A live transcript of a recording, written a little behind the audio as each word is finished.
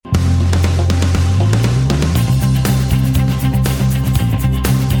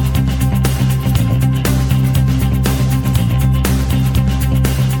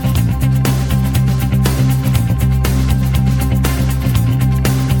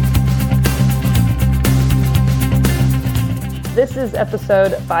This is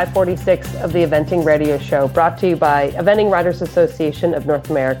episode 546 of the Eventing Radio Show, brought to you by Eventing Writers Association of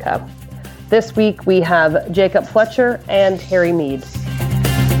North America. This week we have Jacob Fletcher and Harry Mead.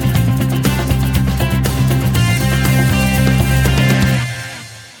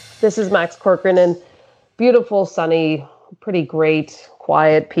 This is Max Corcoran in beautiful, sunny, pretty great,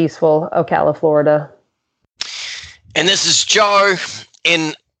 quiet, peaceful Ocala, Florida. And this is Joe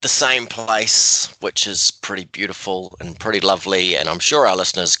in the same place, which is pretty beautiful and pretty lovely. And I'm sure our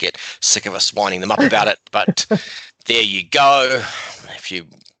listeners get sick of us winding them up about it. But there you go. If you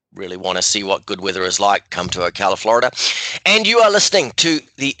really want to see what good weather is like, come to Ocala, Florida. And you are listening to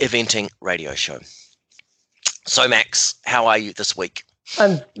the Eventing Radio Show. So, Max, how are you this week?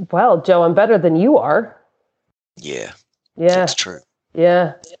 Well, Joe, I'm better than you are. Yeah. Yeah. That's true.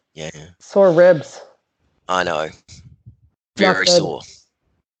 Yeah. Yeah. Sore ribs. I know. Very sore.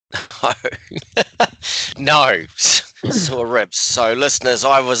 No, sore ribs. So, listeners,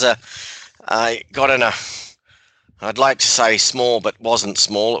 I got in I'd like to say small, but wasn't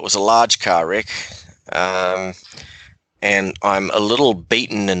small. It was a large car wreck. And I'm a little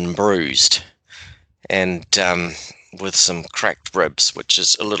beaten and bruised. And with some cracked ribs, which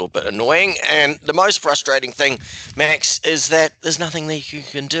is a little bit annoying. And the most frustrating thing, Max, is that there's nothing that you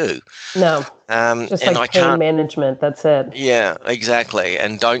can do. No, just and like pain management, that's it. Yeah, exactly.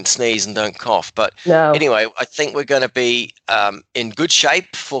 And don't sneeze and don't cough. But no. Anyway, I think we're going to be in good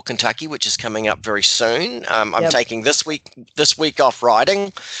shape for Kentucky, which is coming up very soon. I'm taking this week off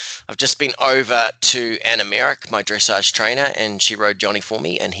riding. I've just been over to Anna Merrick, my dressage trainer, and she rode Johnny for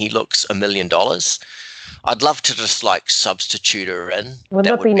me, and he looks $1 million. I'd love to just substitute her in.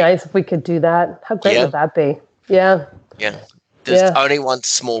 Wouldn't that be nice if we could do that? How great would that be? Yeah. Yeah. There's only one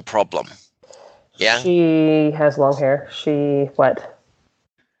small problem. Yeah. She has long hair. What?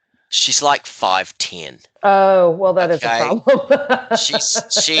 She's like 5'10". Oh, well, that is a problem.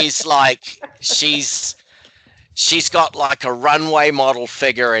 She's got like a runway model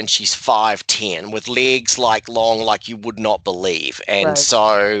figure, and she's 5'10" with legs long like you would not believe. And right.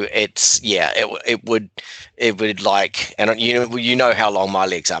 So it would and you know how long my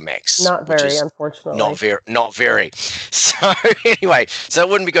legs are, Max. Not very, unfortunately. Not very. So anyway, so it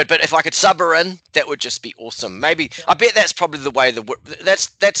wouldn't be good. But if I could sub her in, that would just be awesome. Maybe I bet that's probably the way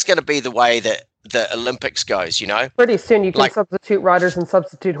that's going to be the way that the Olympics goes, Pretty soon you can substitute riders and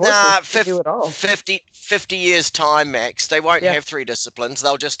substitute horses. Do it all. 50 years time, Max. They won't have three disciplines.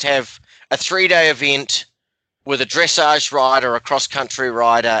 They'll just have a 3-day event with a dressage rider, a cross-country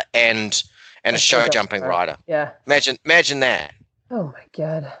rider, and a show jumping rider. Yeah. Imagine that. Oh my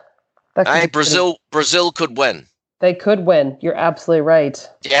God. Brazil could win. They could win. You're absolutely right.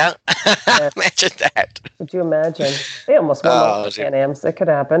 Yeah. Imagine that. Could you imagine? They almost won the Pan Ams. It could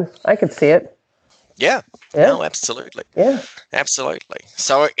happen. I could see it. Yeah. No, absolutely. Yeah. Absolutely.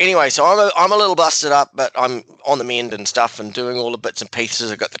 So anyway, I'm a little busted up, but I'm on the mend and stuff and doing all the bits and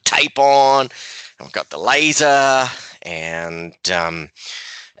pieces. I've got the tape on, I've got the laser, and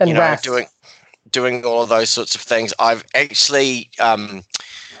doing all of those sorts of things. I've actually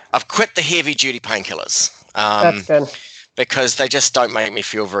I've quit the heavy duty painkillers. That's good. Because they just don't make me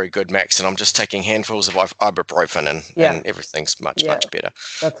feel very good, Max, and I'm just taking handfuls of ibuprofen and everything's much better.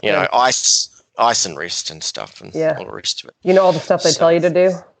 That's good. Ice and rest and stuff and all the rest of it. You know all the stuff they tell you to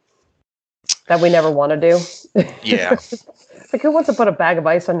do that we never want to do? Yeah. Like, who wants to put a bag of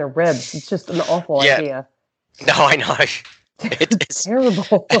ice on your ribs? It's just an awful idea. No, I know. It's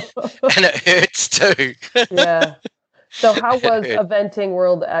terrible. And it hurts too. Yeah. So how was Eventing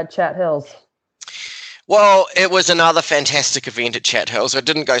World at Chat Hills? Well, it was another fantastic event at Chat Hills. It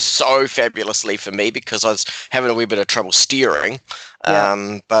didn't go so fabulously for me because I was having a wee bit of trouble steering.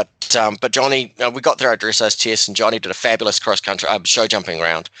 But Johnny, we got through our dressage test, and Johnny did a fabulous cross-country show jumping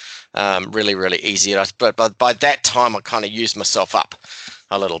round. Really, really easy. But by that time, I kind of used myself up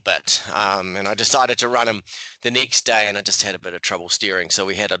a little bit. And I decided to run him the next day, and I just had a bit of trouble steering. So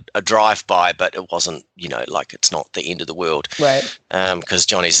we had a drive-by, but it wasn't, it's not the end of the world. Right. Because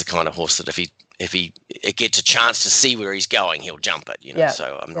Johnny's the kind of horse that if he gets a chance to see where he's going, he'll jump it,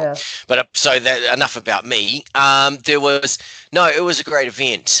 So I'm not. Yeah. But so that enough about me. It was a great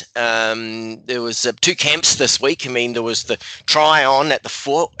event. There was 2 camps this week. I mean, there was the try on at the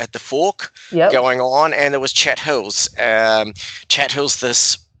Fork going on, and there was Chat Hills. Chat Hills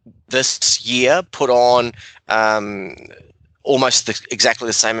this year put on almost exactly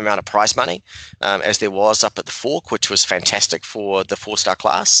the same amount of prize money as there was up at the Fork, which was fantastic for the 4-star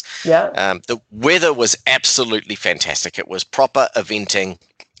class. Yeah. The weather was absolutely fantastic. It was proper eventing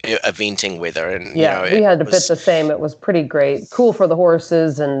weather, and we had a bit the same. It was pretty great, cool for the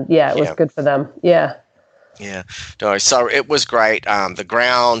horses, and it was good for them. Yeah. Yeah, no, so it was great. The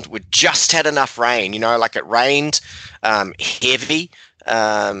ground, we just had enough rain, like it rained heavy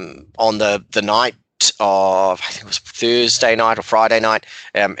on the night of, I think it was Thursday night or Friday night.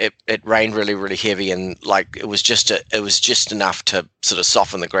 It rained really, really heavy, and like it was just enough to sort of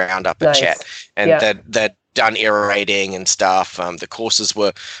soften the ground up at Chat. And that done aerating and stuff. The courses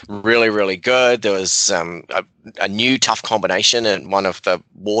were really, really good. There was a new tough combination in one of the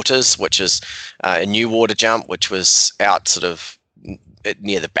waters, which is a new water jump, which was out sort of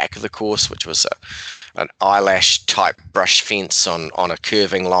near the back of the course, which was an eyelash type brush fence on a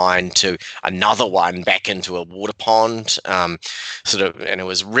curving line to another one back into a water pond, and it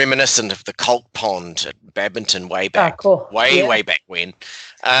was reminiscent of the Colt Pond at Badminton way back, way back when.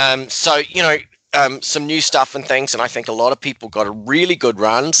 Some new stuff and things, and I think a lot of people got a really good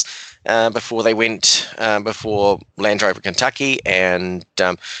runs before they went before Land Rover Kentucky, and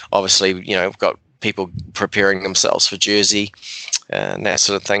obviously we've got people preparing themselves for Jersey and that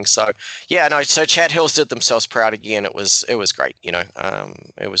sort of thing. So so Chat Hills did themselves proud again. It was great.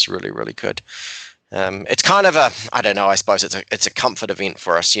 It was really, really good. It's kind of I suppose it's a comfort event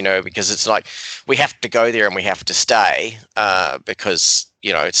for us, because it's like we have to go there and we have to stay because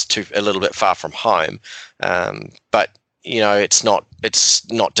it's a little bit far from home, but it's not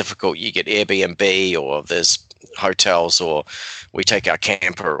difficult. You get Airbnb, or there's hotels, or we take our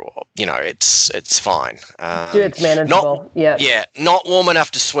camper, or it's fine. It's manageable. Not warm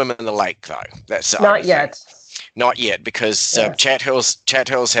enough to swim in the lake though. That's not yet. Not yet, because Chat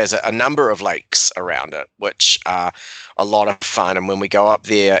Hills has a number of lakes around it, which are a lot of fun. And when we go up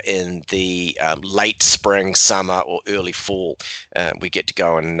there in the late spring, summer, or early fall, we get to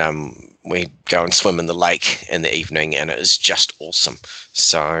go and swim in the lake in the evening, and it is just awesome.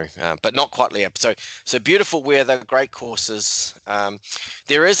 So, but not quite there. So beautiful weather, great courses.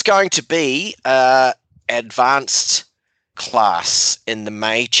 There is going to be advanced class in the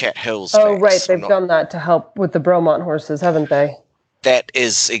May Chat Hills. Oh, right. They've done that to help with the Bromont horses, haven't they? That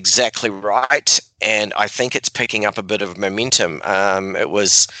is exactly right. And I think it's picking up a bit of momentum. It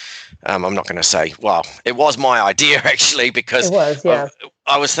was, I'm not going to say, well, it was my idea actually, because it was, yeah.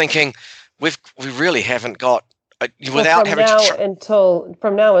 I was thinking we really haven't got, from now until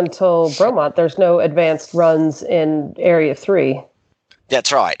Bromont, there's no advanced runs in Area 3.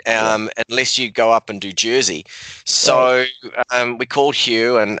 That's right, unless you go up and do Jersey. So we called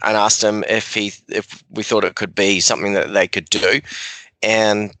Hugh and asked him if we thought it could be something that they could do.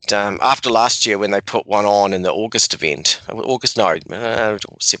 And after last year, when they put one on in the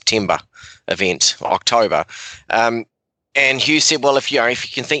September event, October, and Hugh said, well, if you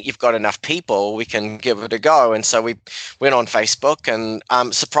can think you've got enough people, we can give it a go. And so we went on Facebook, and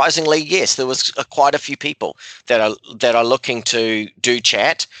surprisingly, yes, there was quite a few people that are looking to do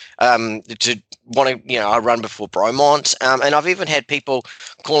chat, to want to, I run before Bromont. And I've even had people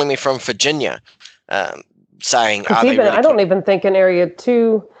calling me from Virginia saying, I don't even think in Area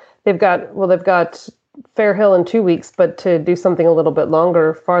 2, they've got Fair Hill in 2 weeks, but to do something a little bit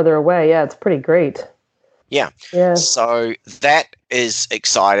longer, farther away, it's pretty great. Yeah. So that is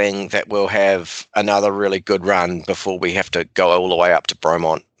exciting, that we'll have another really good run before we have to go all the way up to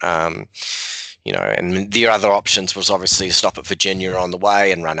Bromont. And the other options was obviously to stop at Virginia on the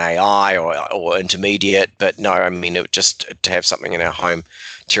way and run AI or intermediate. But no, it just to have something in our home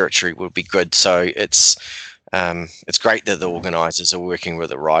territory would be good. So it's great that the organisers are working with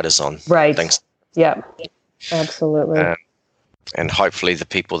the riders on things. Yeah, absolutely. And hopefully the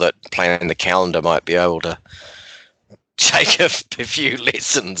people that plan the calendar might be able to take a few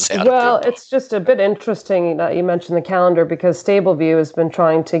lessons out of it. Well, it's just a bit interesting that you mentioned the calendar, because Stableview has been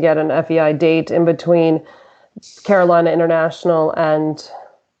trying to get an FEI date in between Carolina International and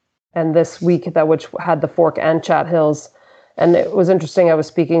this week, which had the Fork and Chat Hills. And it was interesting. I was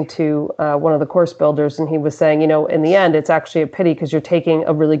speaking to one of the course builders, and he was saying, in the end, it's actually a pity because you're taking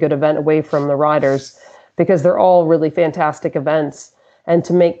a really good event away from the riders, because they're all really fantastic events. And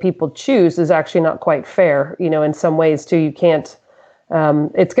to make people choose is actually not quite fair, in some ways too. You can't,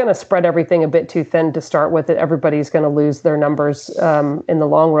 it's going to spread everything a bit too thin to start with. Everybody's going to lose their numbers in the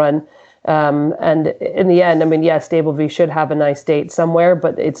long run. And in the end, Stableview should have a nice date somewhere,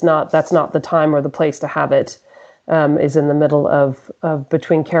 but that's not the time or the place to have it, is in the middle of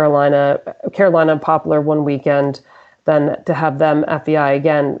between Carolina and Poplar one weekend, then to have them FEI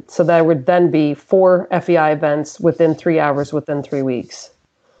again. So there would then be 4 FEI events within 3 hours within 3 weeks,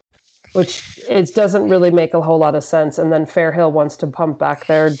 which it doesn't really make a whole lot of sense. And then Fair Hill wants to pump back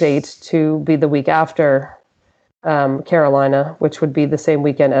their date to be the week after Carolina, which would be the same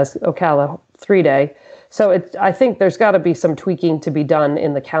weekend as Ocala 3-day. So I think there's got to be some tweaking to be done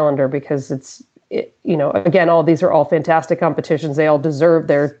in the calendar, because again, all these are all fantastic competitions. They all deserve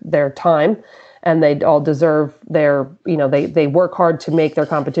their time, and they all deserve their, they work hard to make their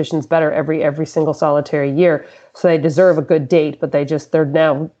competitions better every single solitary year. So they deserve a good date, but they're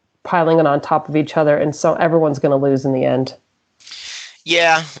now piling it on top of each other, and so everyone's going to lose in the end.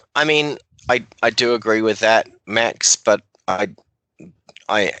 Yeah, I mean, I do agree with that, Max, but I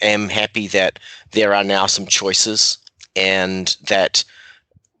am happy that there are now some choices, and that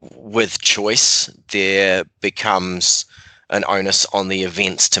with choice there becomes an onus on the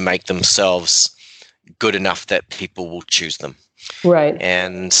events to make themselves good enough that people will choose them. Right.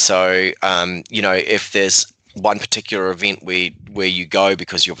 And so, if there's one particular event where you go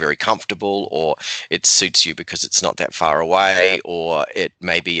because you're very comfortable, or it suits you because it's not that far away, or it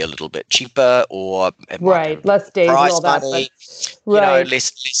may be a little bit cheaper, or it might less days and all that, money, right.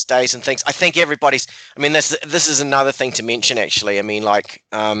 Less days and things. I think everybody's. I mean, this is another thing to mention. Actually, I mean,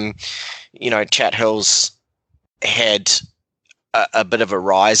 Chat Hills had a bit of a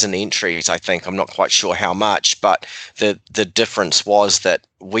rise in entries. I think, I'm not quite sure how much, but the difference was that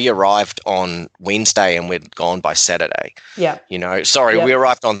we arrived on Wednesday and we'd gone by Saturday. Yeah. We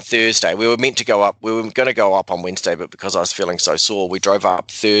arrived on Thursday. We were meant to go up. We were going to go up on Wednesday, but because I was feeling so sore, we drove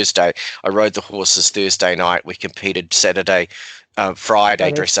up Thursday. I rode the horses Thursday night. We competed Friday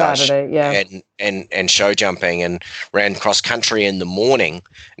dressage, Saturday, yeah. and show jumping, and ran cross country in the morning.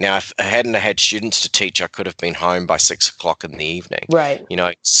 Now, if I hadn't had students to teach, I could have been home by 6:00 in the evening. Right.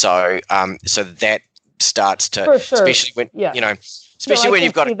 So that starts to, for sure. Especially when especially when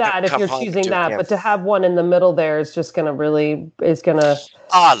you've got that if you're choosing that, but to have one in the middle there is just going to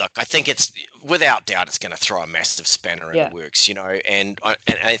look, I think it's without doubt it's going to throw a massive spanner in the works, and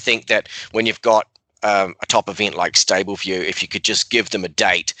I think that when you've got a top event like Stableview, if you could just give them a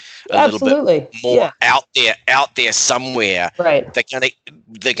date little bit more out there somewhere, right?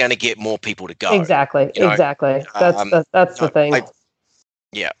 They're gonna get more people to go. Exactly. That's the thing. And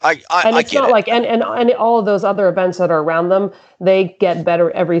it's not like and all of those other events that are around them, they get better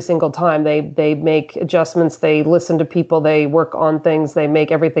every single time. They make adjustments, they listen to people, they work on things, they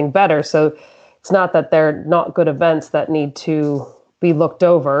make everything better. So it's not that they're not good events that need to be looked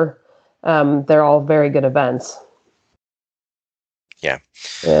over. They're all very good events. Yeah.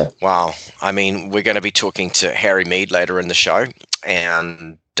 Wow. I mean, we're going to be talking to Harry Mead later in the show,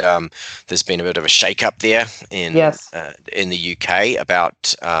 and there's been a bit of a shake-up there in the UK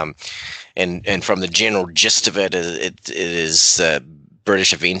about, and from the general gist of it is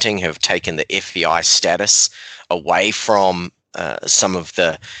British eventing have taken the FEI status away from some of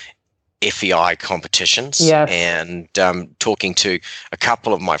the FEI competitions. Yes. And talking to a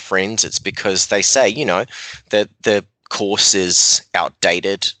couple of my friends, it's because they say, that the course is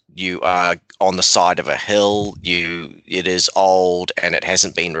outdated. You are on the side of a hill. It is old and it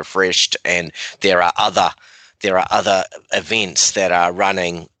hasn't been refreshed. And there are other events that are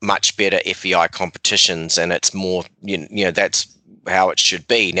running much better FEI competitions, and it's more, that's how it should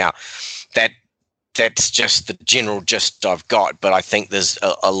be. Now, that's just the general gist I've got, but I think there's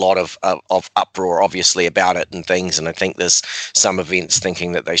a lot of uproar, obviously, about it and things, and I think there's some events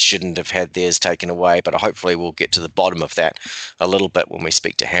thinking that they shouldn't have had theirs taken away, but hopefully we'll get to the bottom of that a little bit when we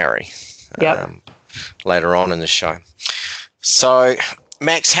speak to Harry later on in the show. So,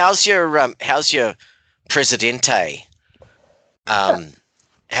 Max, how's your Presidente?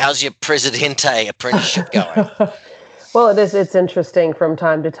 How's your Presidente apprenticeship going? Well, it's interesting from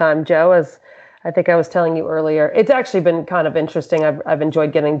time to time, Joe, as I think I was telling you earlier. It's actually been kind of interesting. I've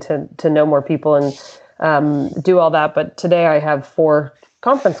enjoyed getting to know more people and do all that. But today I have 4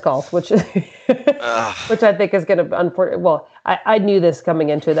 conference calls, which which I think is going to, well, I knew this coming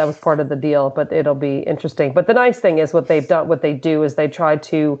into it. That was part of the deal, but it'll be interesting. But the nice thing is what they do is they try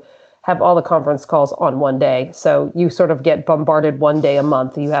to have all the conference calls on one day. So you sort of get bombarded one day a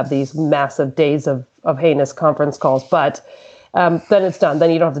month. You have these massive days of heinous conference calls, but then it's done. Then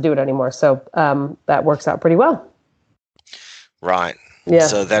you don't have to do it anymore. So that works out pretty well. Right. Yeah.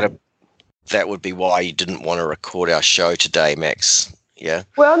 So that would be why you didn't want to record our show today, Max. Yeah.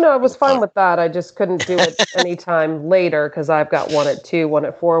 Well, no, I was fine with that. I just couldn't do it anytime later because I've got one at 2, one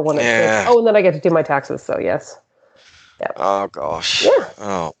at 4, one at 6. Oh, and then I get to do my taxes. So yes. Yeah. Oh gosh. Yeah.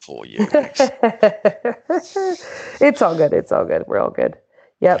 Oh, poor you, Max. It's all good. It's all good. We're all good.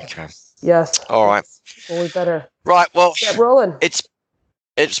 Yep. Okay. Yes. All right. Well, we better. Right. Well, get rolling. It's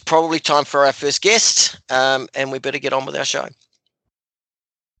probably time for our first guest, and we better get on with our show.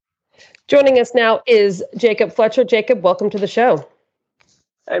 Joining us now is Jacob Fletcher. Jacob, welcome to the show.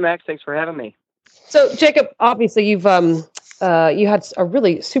 Hey, Max. Thanks for having me. So, Jacob, obviously you've you had a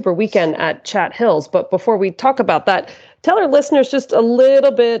really super weekend at Chat Hills. But before we talk about that, tell our listeners just a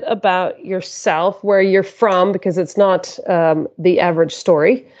little bit about yourself, where you're from, because it's not the average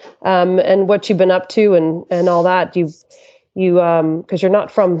story, and what you've been up to and all that. You because you're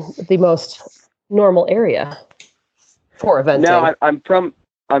not from the most normal area for eventing. No,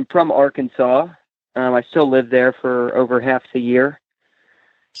 I'm from Arkansas. I still live there for over half the year.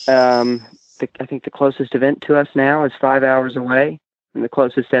 I think the closest event to us now is 5 hours away, and the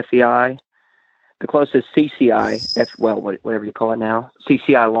closest FEI, the closest CCI, whatever you call it now,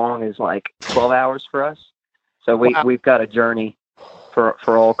 CCI long is like 12 hours for us. So we've got a journey for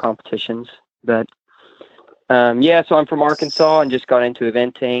all competitions. But so I'm from Arkansas and just got into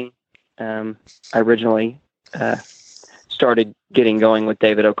eventing. I originally started getting going with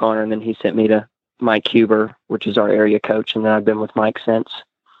David O'Connor, and then he sent me to Mike Huber, which is our area coach, and then I've been with Mike since.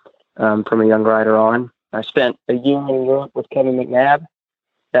 From a young rider on. I spent a year in Europe with Kevin McNabb.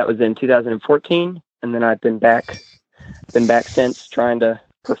 That was in 2014, and then I've been back since, trying to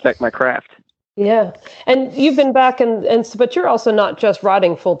perfect my craft. Yeah, and you've been back, but you're also not just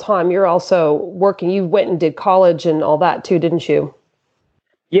riding full time. You're also working. You went and did college and all that too, didn't you?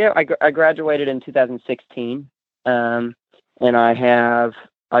 Yeah, I graduated in 2016, and when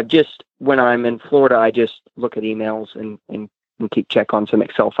I'm in Florida, I just look at emails and keep check on some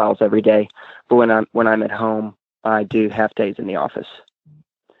Excel files every day. But when I'm at home, I do half days in the office.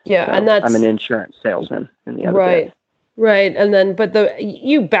 Yeah, so and I'm an insurance salesman in the other day. Right. And then, but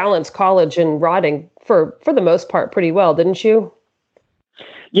you balance college and riding for the most part pretty well, didn't you?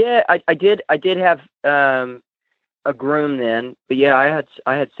 Yeah, I did have a groom then, but yeah,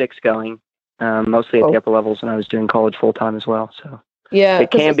 I had 6 going, mostly at the upper levels, and I was doing college full time as well. So. Yeah,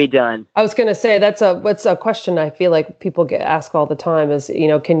 it can be done. I was going to say that's a question I feel like people get asked all the time is,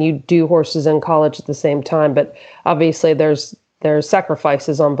 can you do horses in college at the same time? But obviously there's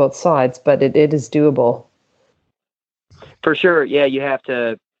sacrifices on both sides, but it is doable. For sure. Yeah. You have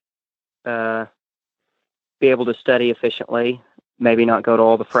to be able to study efficiently, maybe not go to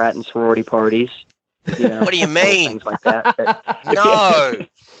all the frat and sorority parties. What do you mean? Things like that. No.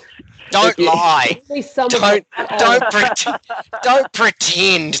 Don't lie. Don't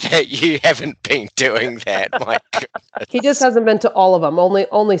pretend that you haven't been doing that. My goodness. He just hasn't been to all of them.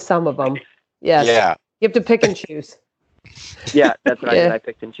 Only some of them. Yes. Yeah. You have to pick and choose. Yeah, that's what I did. I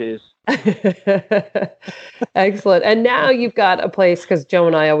picked and choose. Excellent. And now you've got a place, because Joe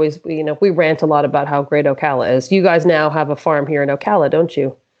and I always, we rant a lot about how great Ocala is. You guys now have a farm here in Ocala, don't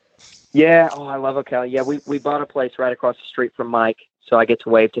you? Yeah. Oh, I love Ocala. Yeah, we bought a place right across the street from Mike. So I get to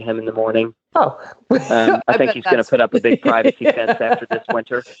wave to him in the morning. Oh, I think he's going to put up a big privacy fence after this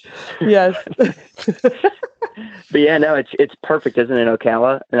winter. Yes. But yeah, no, it's perfect, isn't it,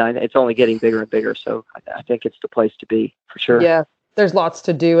 Ocala? And it's only getting bigger and bigger. So I think it's the place to be for sure. Yeah, there's lots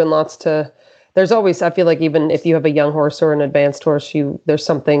to do and there's always, I feel like even if you have a young horse or an advanced horse, there's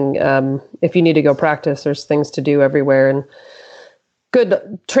something, if you need to go practice, there's things to do everywhere, and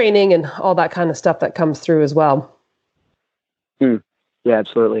good training and all that kind of stuff that comes through as well. Yeah,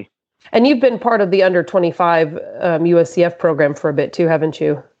 absolutely. And you've been part of the under 25 USCF program for a bit too, haven't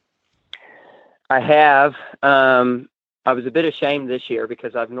you? I have. I was a bit ashamed this year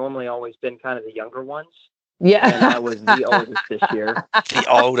because I've normally always been kind of the younger ones. Yeah. And I was the oldest this year. The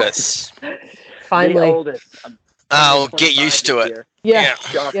oldest. Finally. The oldest. Oh, get used to it. Yeah.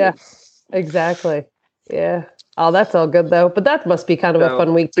 Exactly. Yeah. Oh, that's all good though. But that must be kind of a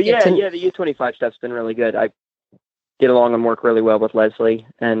fun week. But yeah, the U25 stuff's been really good. I get along and work really well with Leslie,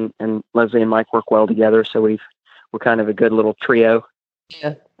 and Leslie and Mike work well together. So we're kind of a good little trio.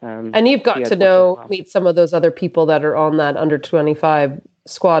 Yeah. And you've got to meet some of those other people that are on that under 25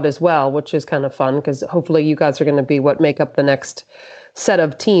 squad as well, which is kind of fun because hopefully you guys are going to be what make up the next set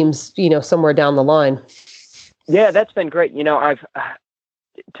of teams, somewhere down the line. Yeah, that's been great.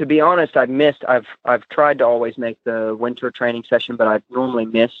 To be honest, I've tried to always make the winter training session, but I've normally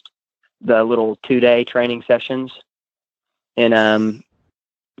missed the little 2-day training sessions in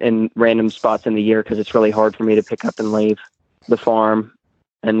random spots in the year because it's really hard for me to pick up and leave the farm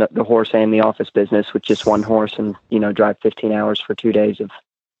and the horse and the office business with just one horse and drive 15 hours for 2 days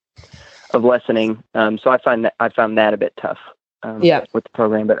of lessening. So I found that a bit tough with the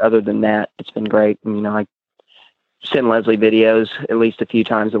program, but other than that, it's been great. And, I send Leslie videos at least a few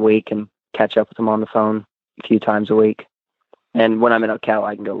times a week and catch up with him on the phone a few times a week. And when I'm in Ocala,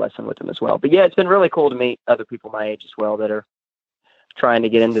 I can go lesson with them as well. But yeah, it's been really cool to meet other people my age as well that are trying to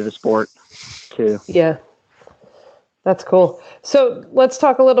get into the sport too. Yeah, that's cool. So let's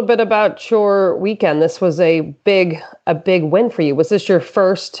talk a little bit about your weekend. This was a big win for you. Was this your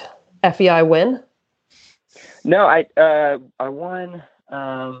first FEI win? No, I won.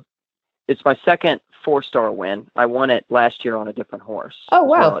 It's my second 4-star win. I won it last year on a different horse. Oh,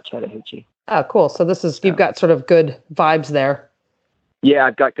 wow. Well, at Chattahoochee. Oh, cool. So you've got sort of good vibes there. Yeah,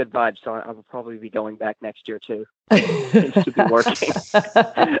 I've got good vibes, so I will probably be going back next year too. Seems to be working.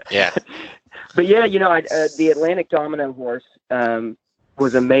 Yeah. But yeah, the Atlantic Domino horse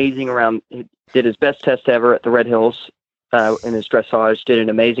was amazing around. He did his best test ever at the Red Hills in his dressage, did an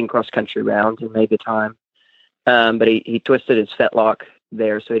amazing cross-country round and made the time. But he twisted his fetlock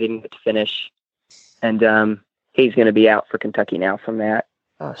there, so he didn't get to finish. And he's going to be out for Kentucky now from that.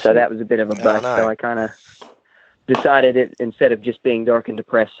 Oh, so that was a bit of a bust. no. So I kind of decided instead of just being dark and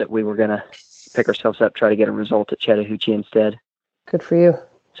depressed that we were going to pick ourselves up, try to get a result at Chattahoochee instead. Good for you.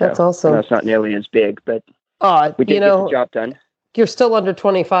 That's awesome. I know it's not nearly as big, but we did get the job done. You're still under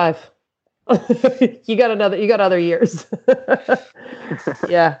 25. You got other years.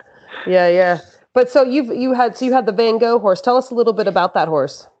 Yeah. But so you had the Van Gogh horse. Tell us a little bit about that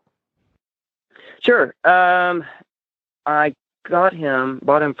horse. Sure. I bought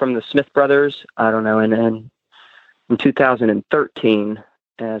him from the Smith brothers. I don't know, and then in 2013,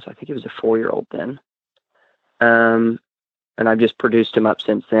 as I think he was a 4-year-old then. And I've just produced him up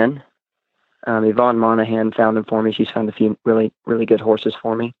since then. Yvonne Monahan found him for me. She's found a few really, really good horses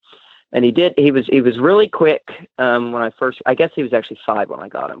for me. And he was really quick. When I guess he was actually 5 when I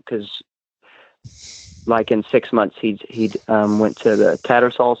got him, because like in 6 months, he'd went to the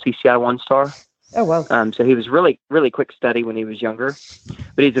Tattersall CCI 1-star. Oh, wow. So he was really, really quick study when he was younger,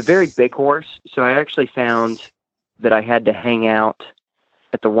 but he's a very big horse. So I actually found that I had to hang out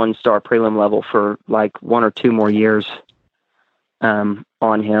at the 1-star prelim level for like 1 or 2 more years on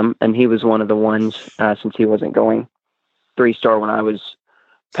him. And he was one of the ones, since he wasn't going 3-star when I was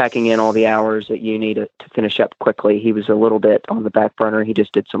packing in all the hours at uni to finish up quickly. He was a little bit on the back burner. He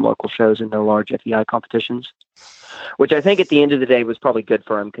just did some local shows and no large FEI competitions, which I think at the end of the day was probably good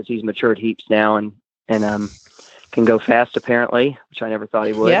for him, because he's matured heaps now and can go fast apparently, which I never thought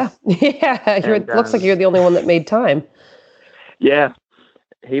he would. Yeah. It looks like you're the only one that made time. Yeah,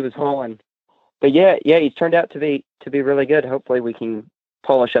 he was hauling. But yeah, he's turned out to be really good. Hopefully we can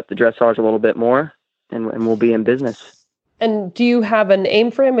polish up the dressage a little bit more, and we'll be in business. And do you have an aim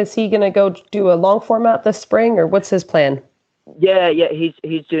for him? Is he going to go do a long format this spring, or what's his plan? Yeah,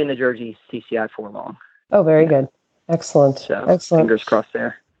 he's doing the Jersey CCI 4 long. Oh, very good. Excellent. So, excellent. Fingers crossed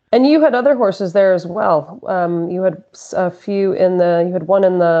there. And you had other horses there as well. You had a few you had one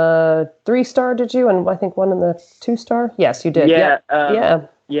in the 3-star, did you? And I think one in the 2-star? Yes, you did.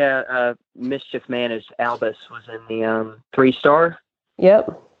 Yeah. Mischief Man is Albus was in the 3-star.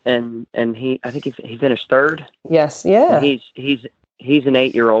 Yep. And I think he finished 3rd. Yes. Yeah. And he's an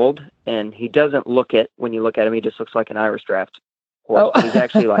 8-year-old, and he doesn't look it. When you look at him, he just looks like an Irish draft horse. Oh. He's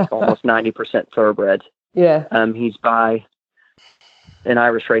actually like almost 90% thoroughbred. Yeah. He's by an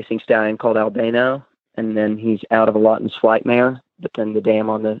Irish racing stallion called Albano, and then he's out of a Lawton's Flight mare. But then the dam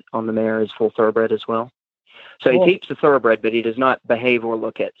on the mare is full thoroughbred as well. So Cool. He keeps the thoroughbred, but he does not behave or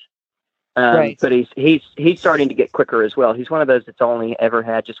look it. Right. But he's starting to get quicker as well. He's one of those that's only ever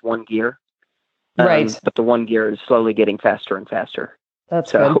had just one gear. Right. But the one gear is slowly getting faster and faster.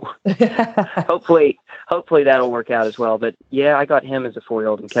 That's so good. hopefully that'll work out as well. But yeah, I got him as a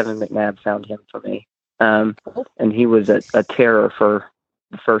 4-year-old, and Kevin McNabb found him for me. And he was a terror for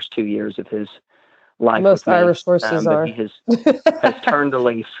the first 2 years of his life. Most Irish horses are. He has turned the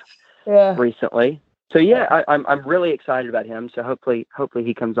leaf Yeah. recently. So yeah, I'm really excited about him. So hopefully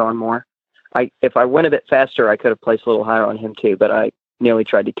he comes on more. If I went a bit faster, I could have placed a little higher on him too, but I nearly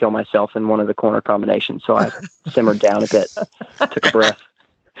tried to kill myself in one of the corner combinations. So I simmered down a bit, took a breath,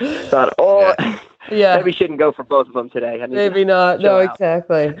 thought, yeah, maybe shouldn't go for both of them today. Maybe not. No,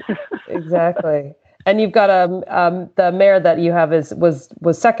 exactly. Exactly. And you've got the mare that you have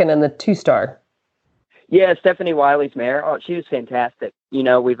was second in the 2-star. Yeah, Stephanie Wiley's mare. Oh, she was fantastic.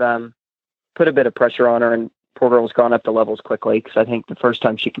 We've put a bit of pressure on her, and poor girl's gone up the levels quickly, because I think the first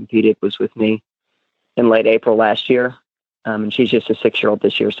time she competed was with me in late April last year. And she's just a 6-year-old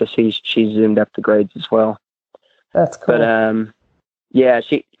this year, so she's zoomed up the grades as well. That's cool. But yeah,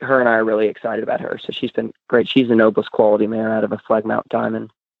 her and I are really excited about her. So she's been great. She's a Noblest quality mare out of a Flagmount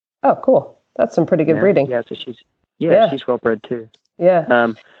Diamond. Oh, cool. That's some pretty good breeding. Yeah, so she's well bred too.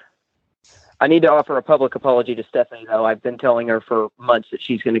 Yeah. I need to offer a public apology to Stephanie, though. I've been telling her for months that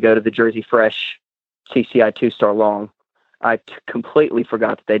she's going to go to the Jersey Fresh CCI 2-star long. I completely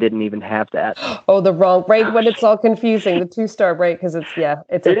forgot that they didn't even have that. Oh, the wrong right when it's all confusing. The 2-star break, because it's a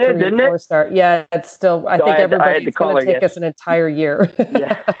 3-4-star. Yeah, it's still. I think everybody's going to take us an entire year.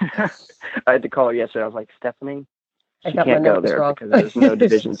 Yeah, I had to call her yesterday. I was like, Stephanie, I she got my can't go notes there wrong. because there's no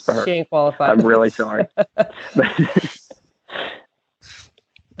divisions for her. She ain't qualified. I'm really sorry.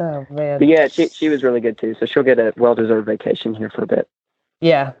 Oh man. But yeah, she was really good too. So she'll get a well-deserved vacation here for a bit.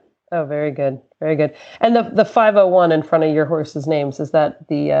 Yeah. Oh, very good. Very good. And the 501 in front of your horse's names, is that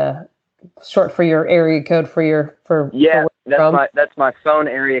the short for your area code for your Yeah, for that's my phone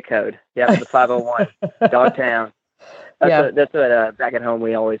area code. Yeah, the 501 Dogtown. That's what back at home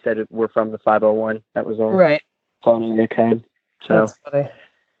we always said we're from the 501. That was our right. phone area code. So That's funny.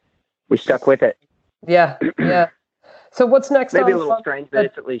 we stuck with it. Yeah. Yeah. So what's next? Maybe on a little strange, but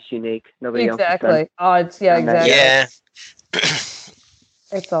it's at least unique. Nobody exactly. else has Exactly. Yeah.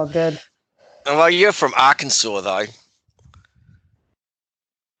 It's all good. Well, you're from Arkansas, though.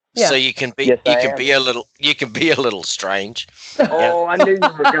 Yeah. So you can be be a little strange. Oh, I knew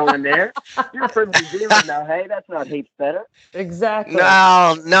you were going there. You're from New Zealand now, hey? That's not heaps better. Exactly.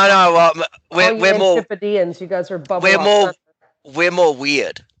 No. Well, we're more Antipodeans. You guys are bubble. We're more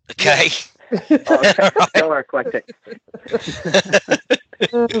weird. Okay. Still eclectic.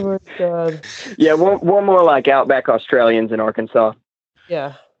 Oh my god. Yeah, we're more like outback Australians in Arkansas.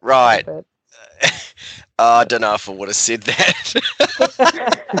 Yeah. Right. I don't know if I would have said that.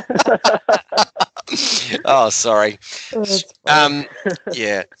 Oh, sorry.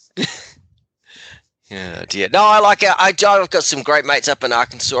 Yeah. Yeah, dear. No, I like it. I've got some great mates up in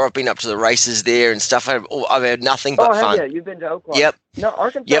Arkansas. I've been up to the races there and stuff. I've had nothing but fun. Yeah, you've been to Oklahoma. Yep. No,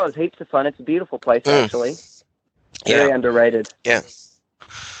 Arkansas is heaps of fun. It's a beautiful place, actually. Very underrated. Yeah.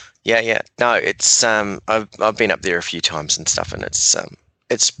 No, it's I've been up there a few times and stuff, and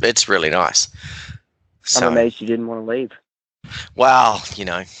it's really nice. So, I'm amazed you didn't want to leave. Well,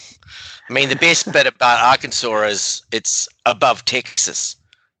 I mean, the best bit about Arkansas is it's above Texas,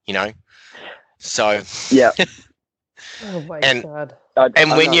 So yeah. Oh my god! I'm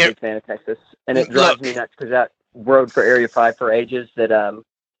not a big fan of Texas, and it drives me nuts because that road for Area 5 for ages that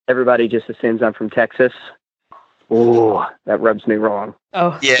everybody just assumes I'm from Texas. Oh, that rubs me wrong.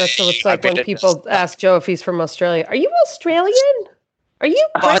 Oh, yeah. That's what it's like when people ask Joe if he's from Australia. Are you Australian? Are you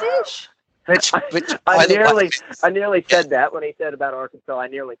British? I nearly said that when he said about Arkansas. I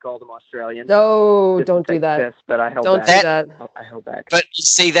nearly called him Australian. No, don't do that. Piss, but I held don't back. Do that. I held back. But you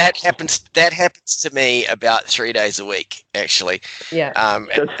see, that happens to me about 3 days a week, actually. Yeah.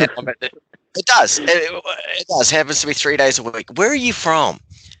 It does. It does. It happens to me 3 days a week. Where are you from?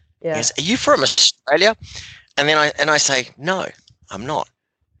 Yeah. Yes. Are you from Australia? And then I say, no, I'm not.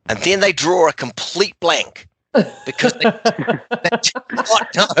 And then they draw a complete blank because they do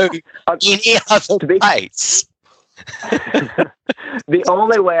not know any other place. The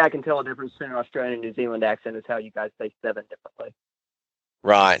only way I can tell a difference between an Australian and New Zealand accent is how you guys say 7 differently.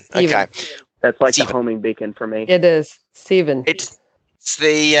 Right. Okay. That's like the homing beacon for me. It is. Steven. It's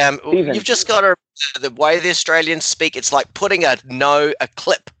the you've just got the way the Australians speak. It's like putting a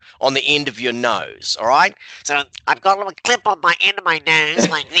clip on the end of your nose. All right. So I've got a little clip on my end of my nose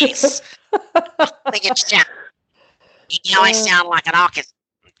like this. I think it's just. I sound like an orchestra.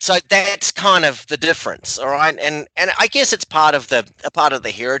 So that's kind of the difference, all right? And I guess it's part of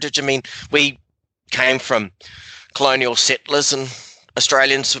the heritage. I mean, we came from colonial settlers, and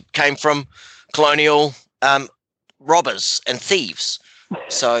Australians came from colonial robbers and thieves.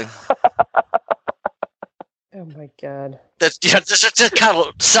 So, oh my god, there's just a couple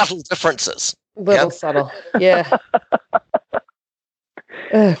of subtle differences. Subtle, yeah.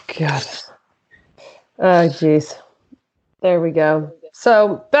 Oh god. Oh jeez. There we go.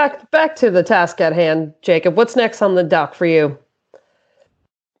 So back to the task at hand, Jacob. What's next on the dock for you?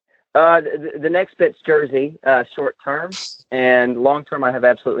 The next bit's Jersey, short term, and long term. I have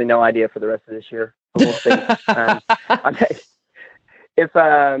absolutely no idea for the rest of this year. But we'll see. If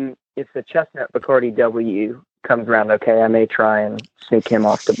the Chestnut Bacardi W comes around okay, I may try and sneak him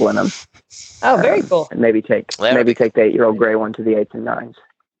off to Blenheim. Oh, very cool. And maybe take the 8-year-old gray one to the 8s and 9s.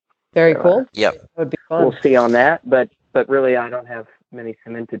 Very cool. Yep. That would be fun. We'll see on that, but really, I don't have many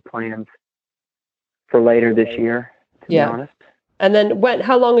cemented plans for later this year, to be honest. And then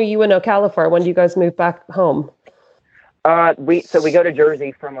how long are you in Ocala for? When do you guys move back home? We go to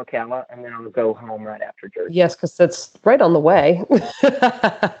Jersey from Ocala, and then I'll go home right after Jersey. Yes, because that's right on the way.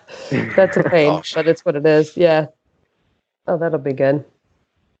 That's a pain, but it's what it is. Yeah. Oh, that'll be good.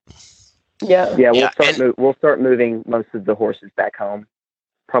 Yeah. Yeah, we'll start moving most of the horses back home,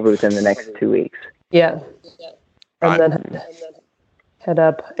 probably within the next 2 weeks. Yeah. And then head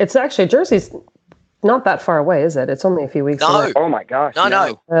up. It's actually Jersey's not that far away, is it? It's only a few weeks away. Oh my gosh.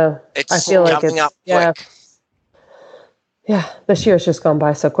 No. It's I feel like coming up quick. Yeah, this year's just gone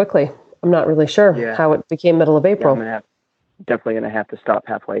by so quickly. I'm not really sure how it became middle of April. Yeah, definitely going to have to stop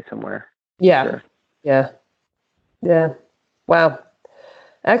halfway somewhere. Yeah. Sure. Yeah. Yeah. Wow.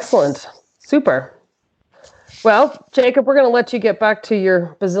 Excellent. Super. Well, Jacob, we're going to let you get back to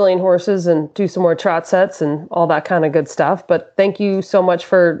your bazillion horses and do some more trot sets and all that kind of good stuff. But thank you so much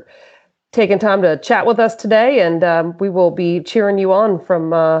for taking time to chat with us today. And we will be cheering you on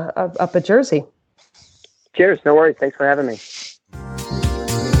from up at Jersey. Cheers. No worries. Thanks for having me.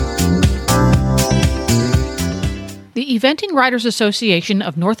 The Eventing Riders Association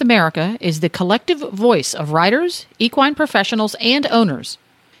of North America is the collective voice of riders, equine professionals, and owners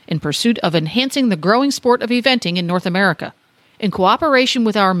in pursuit of enhancing the growing sport of eventing in North America. In cooperation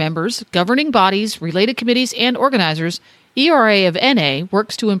with our members, governing bodies, related committees, and organizers, ERA of NA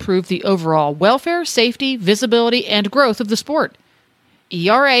works to improve the overall welfare, safety, visibility, and growth of the sport.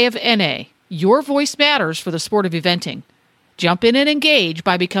 ERA of NA, your voice matters for the sport of eventing. Jump in and engage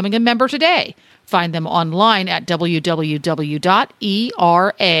by becoming a member today. Find them online at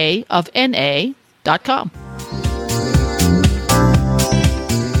www.eraofna.com.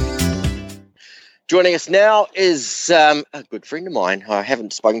 Joining us now is a good friend of mine I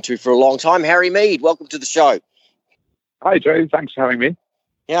haven't spoken to for a long time, Harry Mead. Welcome to the show. Hi, Joe. Thanks for having me.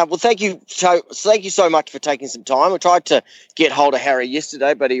 Yeah, well, thank you so much for taking some time. I tried to get hold of Harry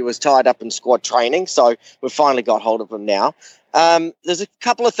yesterday, but he was tied up in squad training, so we've finally got hold of him now. There's a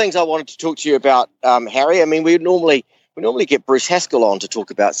couple of things I wanted to talk to you about, Harry. I mean, we normally get Bruce Haskell on to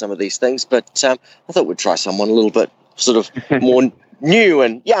talk about some of these things, but I thought we'd try someone a little bit sort of more new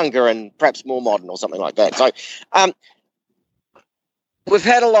and younger and perhaps more modern or something like that. So we've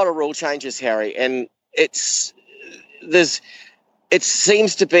had a lot of rule changes, Harry, and it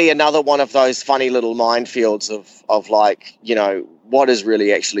seems to be another one of those funny little minefields of like, you know, what is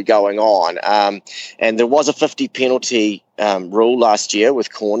really actually going on. And there was a 50 penalty rule last year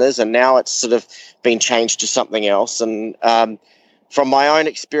with corners, and now it's sort of been changed to something else. And from my own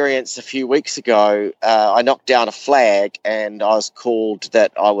experience a few weeks ago, I knocked down a flag and I was called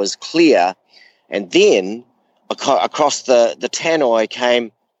that I was clear. And then across the tannoy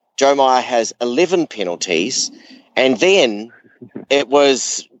came, Joe Meyer has 11 penalties. And then it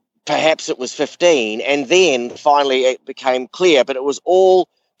was 15. And then finally it became clear, but it was all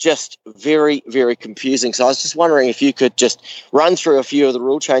just very, very confusing. So I was just wondering if you could just run through a few of the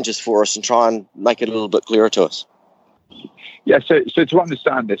rule changes for us and try and make it a little bit clearer to us. Yeah, so to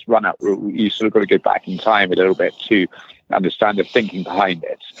understand this run-out rule, you sort of got to go back in time a little bit to understand the thinking behind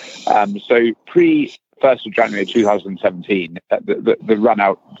it. So pre-1st of January 2017, the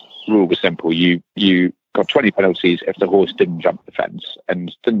run-out rule was simple. You got 20 penalties if the horse didn't jump the fence,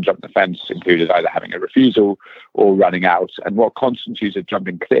 and didn't jump the fence included either having a refusal or running out. And what constituted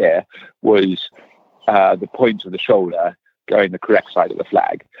jumping clear was the point of the shoulder going the correct side of the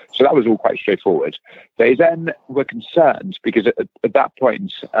flag. So that was all quite straightforward. They then were concerned because at that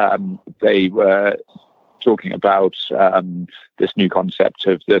point they were talking about this new concept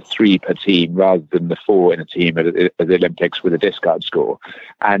of the 3 per team rather than the 4 in a team at the Olympics with a discard score.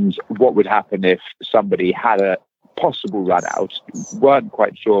 And what would happen if somebody had a possible run out, weren't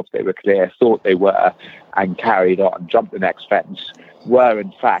quite sure if they were clear, thought they were, and carried on, jumped the next fence, were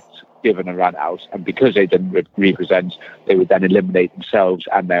in fact given a run out, and because they didn't represent, they would then eliminate themselves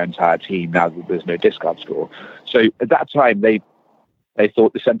and their entire team now that there's no discard score. So at that time they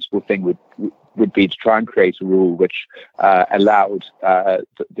thought the sensible thing would be to try and create a rule which allowed the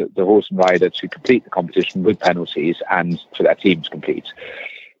horse and rider to complete the competition with penalties and for their team to compete.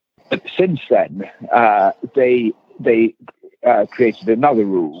 But since then, they created another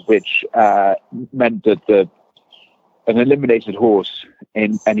rule which meant that an eliminated horse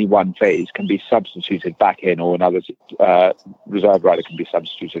in any one phase can be substituted back in, or another reserve rider can be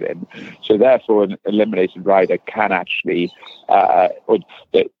substituted in. So therefore, an eliminated rider can actually,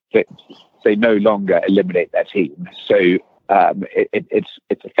 they no longer eliminate their team. So it's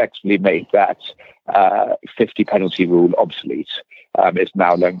effectively made that 50 penalty rule obsolete. It's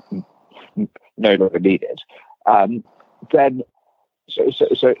now no longer needed. Then, so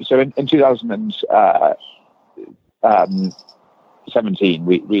in 2017,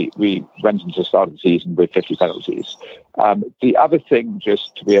 we went into the start of the season with 50 penalties. The other thing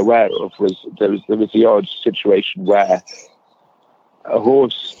just to be aware of was there was the odd situation where a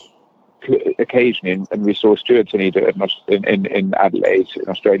horse occasionally, and we saw Stuart Tinney do it in Adelaide, in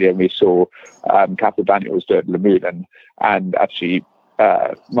Australia, and we saw Capital Daniels do it in Lemulan, and actually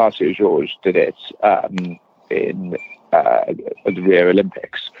Marcio Georges did it in the Rio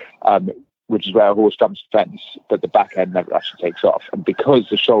Olympics, which is where a horse jumps the fence, but the back end never actually takes off. And because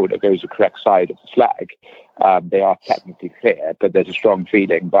the shoulder goes the correct side of the flag, they are technically clear, but there's a strong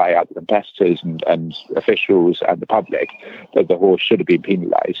feeling by other competitors and officials and the public that the horse should have been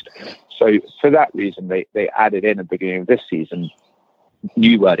penalised. So for that reason, they added in at the beginning of this season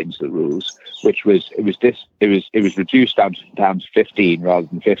new wording to the rules, which was it was reduced down to 15 rather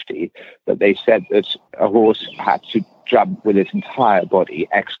than 50. But they said that a horse had to jump with its entire body,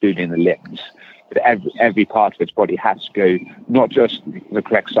 excluding the limbs. But every part of its body has to go, not just the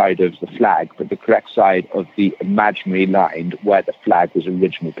correct side of the flag, but the correct side of the imaginary line where the flag was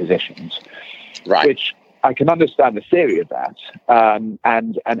originally positioned. Right. Which I can understand the theory of that,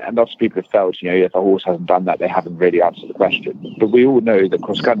 and lots of people have felt, if a horse hasn't done that, they haven't really answered the question. But we all know that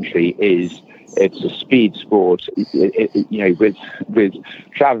cross country it's a speed sport, with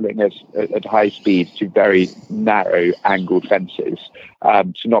travelling at high speeds to very narrow angled fences.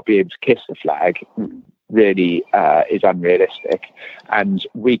 To not be able to kiss the flag really is unrealistic, and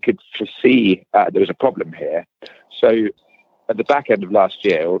we could foresee there was a problem here. So at the back end of last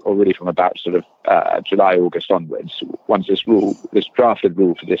year, or really from about sort of July, August onwards, once this drafted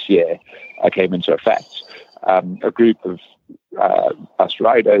rule for this year came into effect, a group of us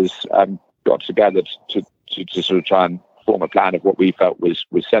riders got together to sort of try and form a plan of what we felt was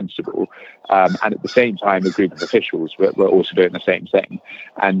sensible. And at the same time, a group of officials were also doing the same thing.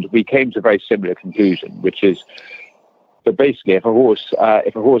 And we came to a very similar conclusion, which is that basically if a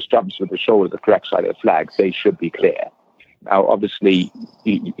horse jumps with the shoulder the correct side of the flag, they should be clear. Now, obviously,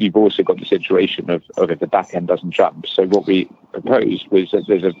 you've also got the situation of if the back end doesn't jump. So what we proposed was that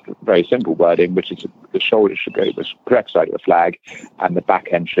there's a very simple wording, which is the shoulder should go to the correct side of the flag and the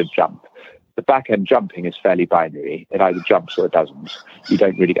back end should jump. The back end jumping is fairly binary. It either jumps or it doesn't. You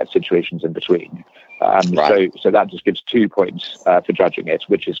don't really get situations in between. Right. So that just gives 2 points for judging it,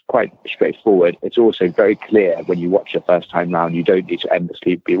 which is quite straightforward. It's also very clear when you watch it first time round. You don't need to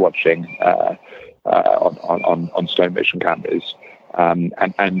endlessly be watching on slow motion cameras,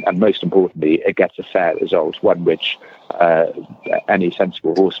 and most importantly, it gets a fair result, one which any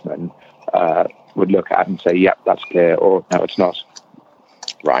sensible horseman would look at and say, "Yep, that's clear," or "No, it's not."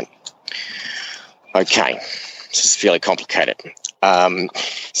 Right. Okay. This is fairly complicated.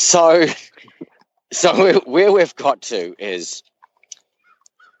 So where we've got to is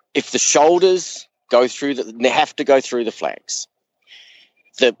if the shoulders go through they have to go through the flags.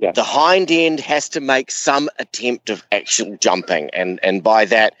 The hind end has to make some attempt of actual jumping, and by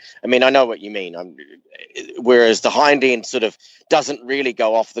that, I mean I know what you mean. Whereas the hind end sort of doesn't really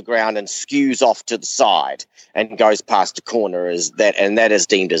go off the ground and skews off to the side and goes past a corner, and that is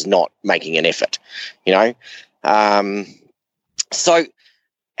deemed as not making an effort, So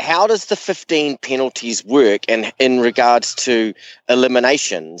how does the 15 penalties work in regards to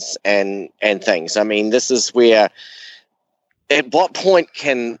eliminations and things? I mean, this is where. At what point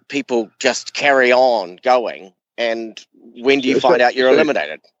can people just carry on going, and when do you find out you're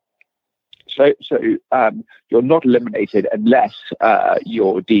eliminated? So you're not eliminated unless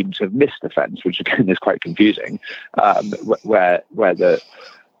you're deemed to have missed the fence, which again is quite confusing. Where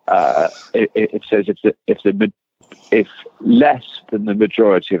it says if less than the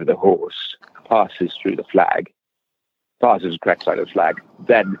majority of the horse passes through the flag, passes the correct side of the flag,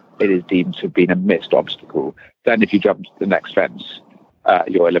 then it is deemed to have been a missed obstacle. Then if you jump to the next fence,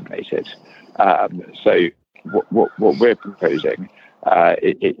 you're eliminated. So what we're proposing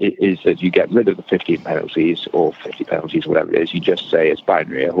is that you get rid of the 15 penalties or 50 penalties, whatever it is. You just say it's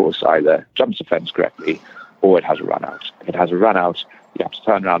binary. A horse either jumps the fence correctly or it has a run out. If it has a run out, you have to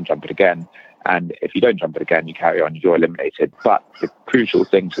turn around, jump it again. And if you don't jump it again, you carry on, you're eliminated. But the crucial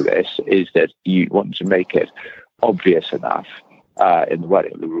thing to this is that you want to make it obvious enough in the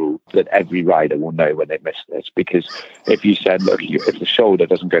wording of the rule that every rider will know when they miss this. Because if you said, look, if the shoulder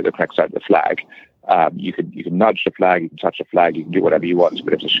doesn't go to the correct side of the flag, you can nudge the flag, you can touch the flag, you can do whatever you want.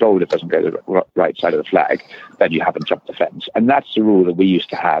 But if the shoulder doesn't go to the right side of the flag, then you haven't jumped the fence. And that's the rule that we used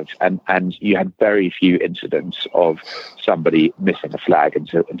to have. And you had very few incidents of somebody missing a flag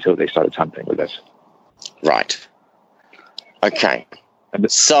until they started tampering with it. Right. Okay. And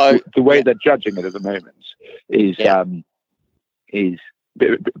so the way they're judging it at the moment is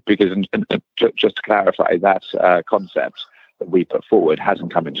because, and just to clarify, that concept that we put forward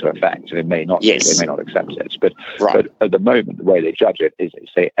hasn't come into effect, and it may not. Yes. They may not accept it. But at the moment, the way they judge it is they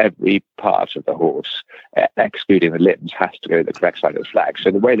say every part of the horse, excluding the limbs, has to go to the correct side of the flag.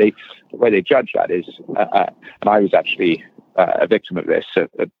 So the way they judge that is, and I was actually a victim of this.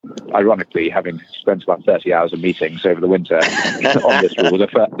 Ironically, having spent about 30 hours of meetings over the winter on this rule,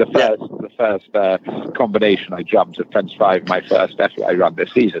 the first combination I jumped at fence 5, my first FEI run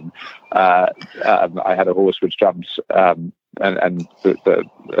this season, I had a horse which jumped, and the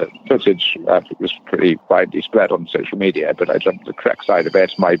footage was pretty widely spread on social media, but I jumped the correct side of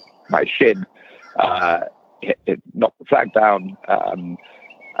it. My shin it knocked the flag down.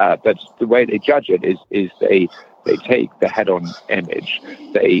 But the way they judge it is they take the head-on image,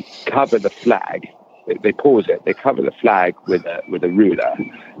 they cover the flag, they pause it, they cover the flag with a ruler,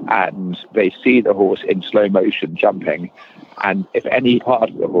 and they see the horse in slow motion jumping. And if any part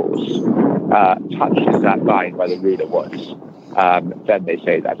of the horse touches that line where the ruler was, then they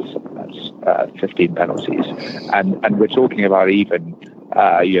say that's 15 penalties. And we're talking about even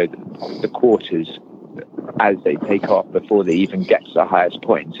the quarters as they take off before they even get to the highest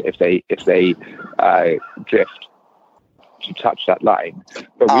point. If they drift to touch that line.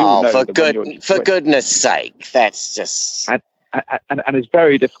 But we all know for goodness sake, that's just. And it's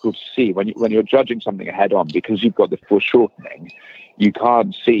very difficult to see when you're judging something head on, because you've got the foreshortening. You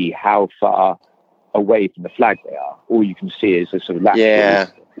can't see how far away from the flag they are. All you can see is the sort of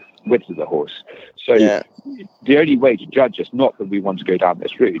lateral width of the horse. So the only way to judge is not that we want to go down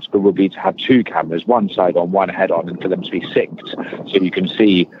this route, but will be to have two cameras, one side on, one head on, and for them to be synced, so you can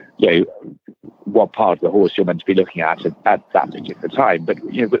see what part of the horse you're meant to be looking at that particular time. But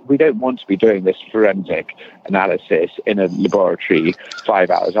we don't want to be doing this forensic analysis in a laboratory 5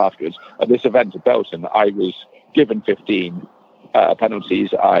 hours afterwards. At this event at Belton, I was given 15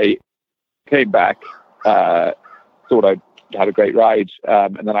 penalties. I came back, thought I'd had a great ride,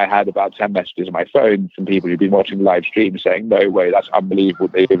 and then I had about 10 messages on my phone from people who'd been watching the live stream saying, no way, that's unbelievable,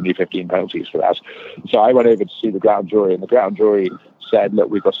 they've given me 15 penalties for that. So I went over to see the ground jury, and the ground jury said, look,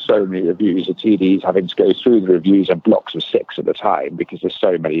 we've got so many reviews, the TD's having to go through the reviews in blocks of 6 at a time, because there's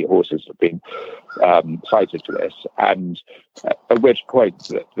so many horses that have been cited for this. And at which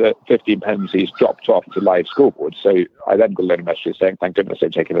point the 15 penalties dropped off the live scoreboard. So I then got a load of messages saying, thank goodness they've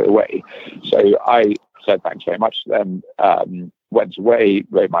taken it away. So I said thanks very much to them, went away,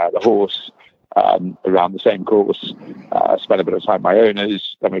 rode my other horse around the same course, spent a bit of time with my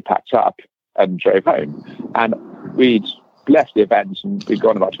owners, then we packed up and drove home. And we'd left the event and we'd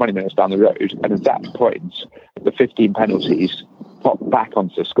gone about 20 minutes down the road, and at that point the 15 penalties popped back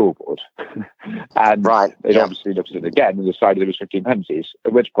onto the scoreboard. And they'd obviously looked at it again and decided there was 15 penalties,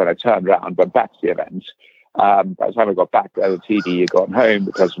 at which point I turned around, went back to the event. By the time I got back there, the TD had gone home,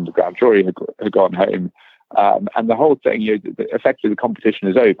 the president of the ground jury had gone home, and the whole thing, effectively the competition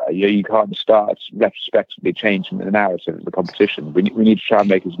is over. You can't start retrospectively changing the narrative of the competition. We need to try and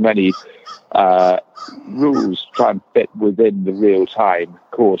make as many rules try and fit within the real-time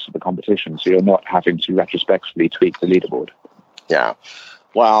course of the competition, so you're not having to retrospectively tweak the leaderboard. Yeah.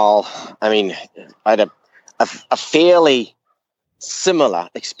 Well, I mean, I had a fairly similar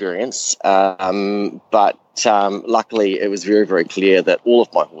experience, but luckily it was very, very clear that all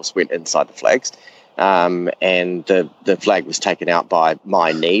of my horse went inside the flags, and the flag was taken out by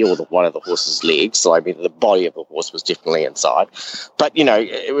my knee or one of the horse's legs. So I mean, the body of the horse was definitely inside. But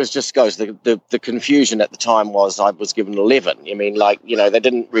it was just goes the confusion at the time was I was given 11. I mean, they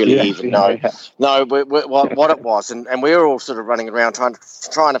didn't really even know what it was, and we were all sort of running around trying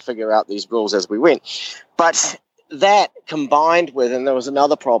to figure out these rules as we went, but. That combined with, and there was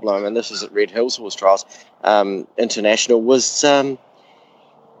another problem, and this is at Red Hills Horse Trials International, was a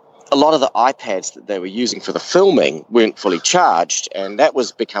lot of the iPads that they were using for the filming weren't fully charged, and that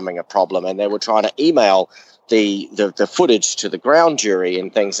was becoming a problem, and they were trying to email the footage to the ground jury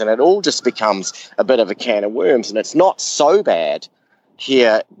and things, and it all just becomes a bit of a can of worms. And it's not so bad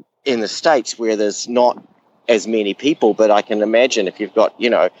here in the States where there's not as many people, but I can imagine if you've got,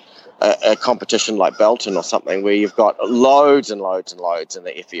 a competition like Belton or something where you've got loads and loads and loads in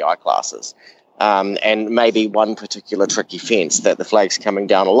the FEI classes, and maybe one particular tricky fence that the flag's coming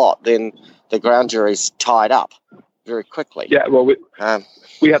down a lot, then the ground jury's tied up very quickly. Yeah, well, we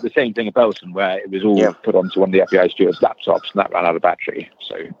had the same thing at Belton where it was all put onto one of the FEI stewards' laptops, and that ran out of battery.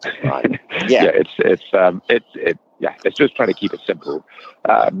 So, it's just trying to keep it simple.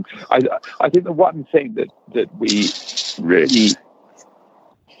 I think the one thing that we really,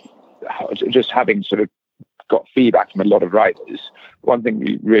 just having sort of got feedback from a lot of riders, one thing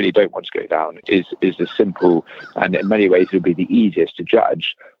we really don't want to go down is the simple, and in many ways it would be the easiest to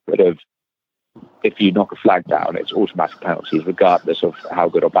judge, but if you knock a flag down, it's automatic penalties regardless of how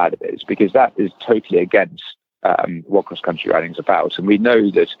good or bad it is, because that is totally against what cross-country riding is about. And we know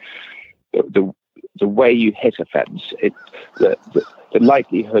that the way you hit a fence, the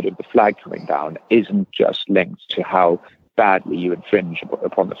likelihood of the flag coming down isn't just linked to how badly you infringe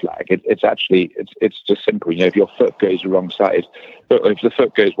upon the flag. It's actually just simple. If your foot goes the wrong side, if the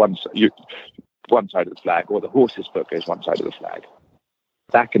foot goes one side of the flag, or the horse's foot goes one side of the flag,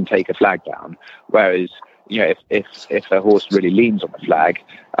 that can take a flag down. Whereas if a horse really leans on the flag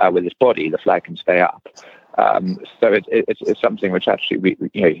with his body, the flag can stay up. So it's something which actually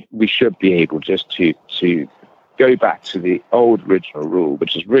we should be able just to go back to the old original rule,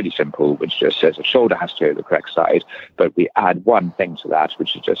 which is really simple, which just says the shoulder has to go to the correct side, but we add one thing to that,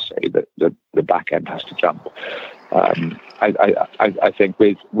 which is just say that the back end has to jump. I think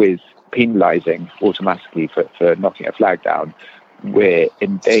with penalising automatically for knocking a flag down, we're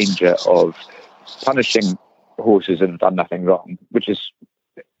in danger of punishing horses that have done nothing wrong, which is,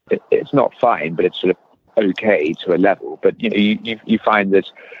 it's not fine, but it's sort of okay to a level. But you find that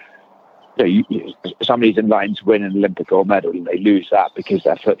somebody's in line to win an Olympic gold medal and they lose that because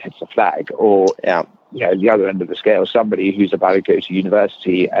their foot hits a flag, or the other end of the scale, somebody who's about to go to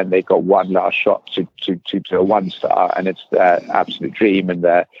university and they've got one last shot to a 1-star, and it's their absolute dream and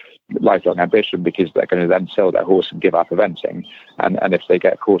their lifelong ambition, because they're going to then sell their horse and give up eventing, and if they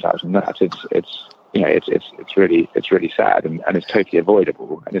get caught out in that, it's really sad, and it's totally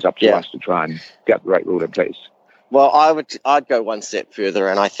avoidable, and it's up to us to try and get the right rule in place. Well, I'd go one step further,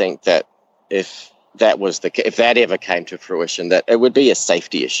 and I think that if that ever came to fruition, that it would be a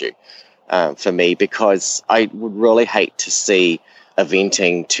safety issue for me, because I would really hate to see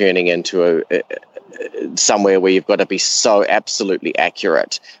eventing turning into somewhere where you've got to be so absolutely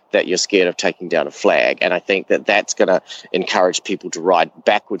accurate that you're scared of taking down a flag. And I think that that's going to encourage people to ride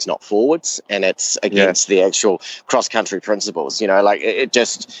backwards, not forwards. And it's against the actual cross-country principles.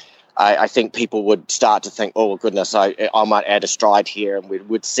 I think people would start to think, oh, goodness, I might add a stride here, and we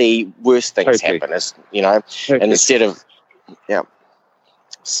would see worse things happen, and instead of,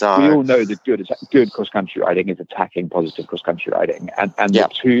 So we all know that good cross-country riding is attacking positive cross-country riding, and the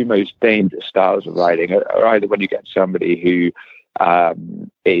two most dangerous styles of riding are either when you get somebody who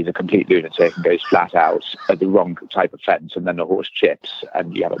is a complete lunatic and goes flat out at the wrong type of fence, and then the horse chips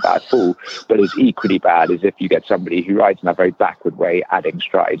and you have a bad fall. But it's equally bad as if you get somebody who rides in a very backward way, adding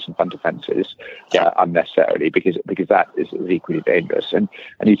strides in front of fences unnecessarily, because that is equally dangerous. And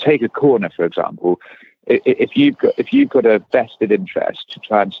you take a corner, for example. If you've got a vested interest to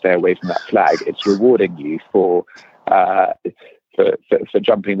try and stay away from that flag, it's rewarding you for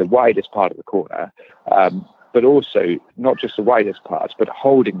jumping the widest part of the corner, but also not just the widest part, but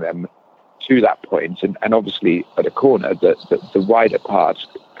holding them to that point. And obviously, at a corner, the wider part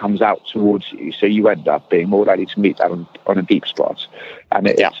comes out towards you, so you end up being more likely to meet that on a deep spot. And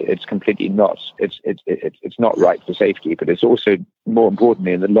it's completely not. It's not right for safety, but it's also, more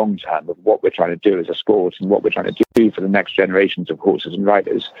importantly, in the long term of what we're trying to do as a sport and what we're trying to do for the next generations of horses and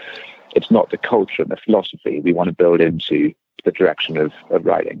riders. It's not the culture and the philosophy we want to build into the direction of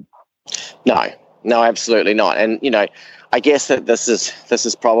riding. No, absolutely not. And I guess that this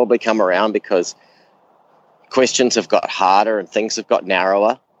has probably come around because questions have got harder and things have got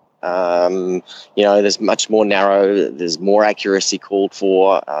narrower. There's much more narrow. There's more accuracy called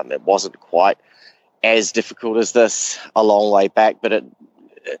for. It wasn't quite as difficult as this a long way back, but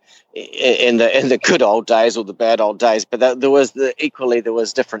in the good old days or the bad old days. But there was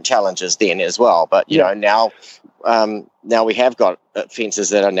different challenges then as well. But now we have got fences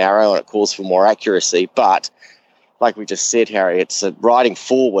that are narrow and it calls for more accuracy. But like we just said, Harry, it's riding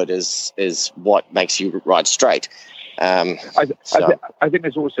forward is what makes you ride straight. I think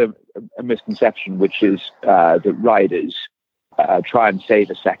there's also a misconception, which is that riders try and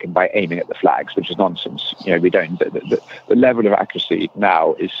save a second by aiming at the flags, which is nonsense. We don't. The level of accuracy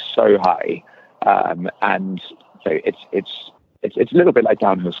now is so high, and so it's a little bit like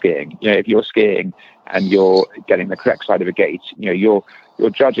downhill skiing. If you're skiing and you're getting the correct side of a gate, you're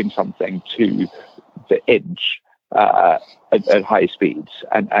judging something to the inch at high speeds,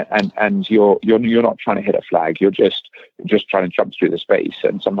 and you're not trying to hit a flag. You're just trying to jump through the space,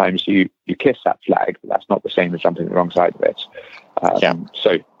 and sometimes you kiss that flag, but that's not the same as jumping the wrong side of it.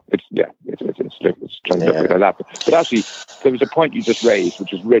 So it's trying to look like that. But actually, there was a point you just raised,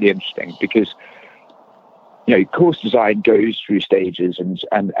 which is really interesting, because course design goes through stages, and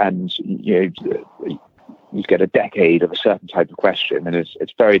you get a decade of a certain type of question, and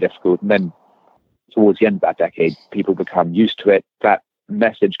it's very difficult, and then towards the end of that decade, people become used to it. That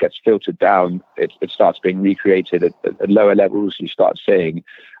message gets filtered down. It starts being recreated at lower levels. You start seeing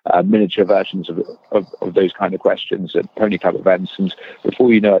miniature versions of those kind of questions at pony club events, and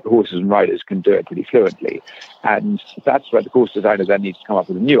before you know it, horses and riders can do it pretty fluently. And that's where the course designer then needs to come up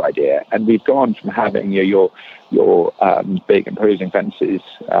with a new idea. And we've gone from having your big imposing fences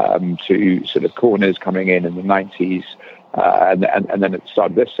to sort of corners coming in the 90s. And then at the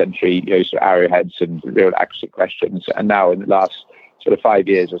start of this century, sort of arrowheads and real accuracy questions. And now in the last sort of 5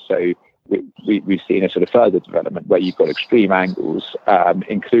 years or so, we've seen a sort of further development where you've got extreme angles,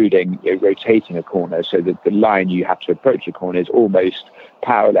 including rotating a corner so that the line you have to approach a corner is almost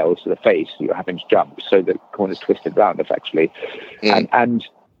parallel to the face you're having to jump, so the corner's twisted round effectively. And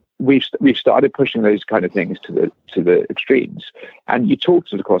we've started pushing those kind of things to the extremes. And you talk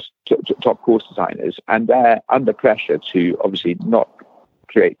to the top course designers, and they're under pressure to obviously not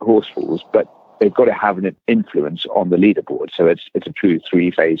create horse falls, but they've got to have an influence on the leaderboard. So it's a true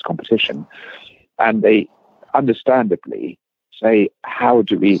 3-phase competition, and they understandably say, how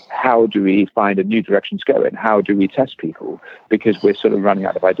do we find a new direction to go in? How do we test people? Because we're sort of running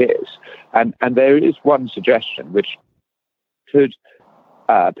out of ideas. And there is one suggestion which could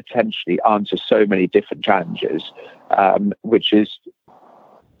potentially answer so many different challenges, which is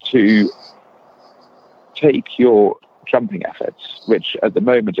to take your jumping efforts, which at the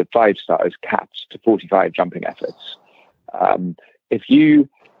moment at 5-star is capped to 45 jumping efforts. If you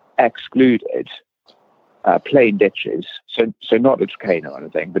excluded plain ditches, so not a chicane or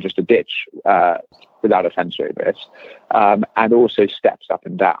anything, but just a ditch without a fence over it, and also steps up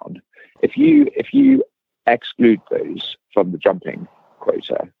and down. If you exclude those from the jumping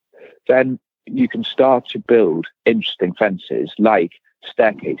quota, then you can start to build interesting fences like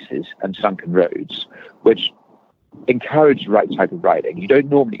staircases and sunken roads, which encourage the right type of riding. You don't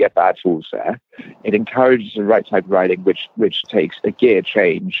normally get bad falls there. It encourages the right type of riding, which takes a gear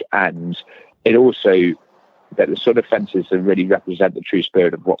change, and it also that the sort of fences that really represent the true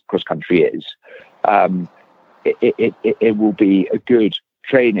spirit of what cross country is. It will be a good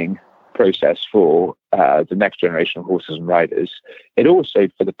training process for the next generation of horses and riders. It also,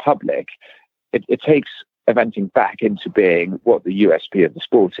 for the public, it takes eventing back into being what the USP of the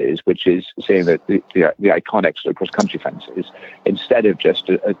sport is, which is seeing the iconic sort of cross-country fences instead of just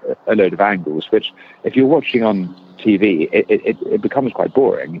a load of angles, which if you're watching on TV, it becomes quite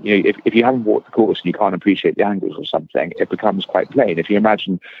boring. You know, if you haven't walked the course and you can't appreciate the angles or something, it becomes quite plain. If you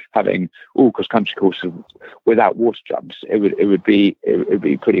imagine having all cross-country courses without water jumps, it would be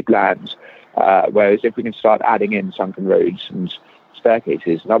pretty bland. Whereas if we can start adding in sunken roads and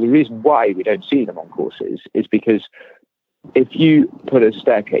staircases. Now, the reason why we don't see them on courses is because if you put a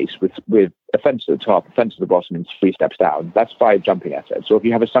staircase with a fence at the top, a fence at the bottom, and 3 steps down, that's 5 jumping efforts. Or if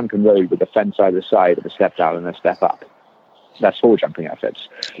you have a sunken road with a fence either side of a step down and a step up, that's 4 jumping efforts.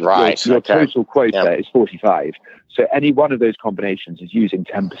 Right. Your total quota is 45. So any one of those combinations is using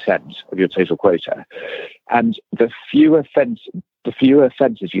 10% of your total quota. And the fewer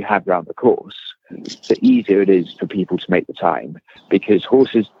fences you have around the course, the easier it is for people to make the time, because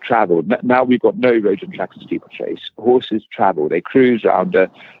horses travel. Now we've got no road and track and steeplechase. Horses travel. They cruise around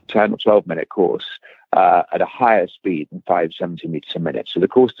a 10 or 12 minute course at a higher speed than 570 meters a minute. So the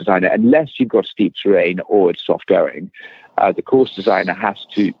course designer, unless you've got steep terrain or it's soft going, the course designer has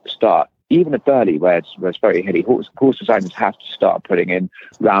to start, even at Burghley, where it's very hilly, course designers have to start putting in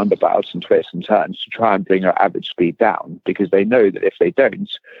roundabouts and twists and turns to try and bring our average speed down, because they know that if they don't,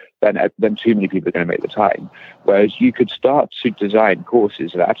 then too many people are going to make the time. Whereas you could start to design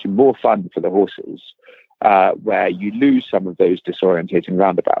courses that are actually more fun for the horses, where you lose some of those disorientating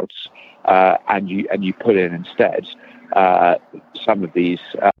roundabouts, and you put in instead some of these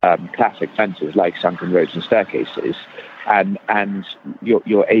classic fences like sunken roads and staircases. And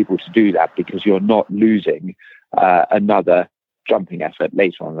you're able to do that because you're not losing another jumping effort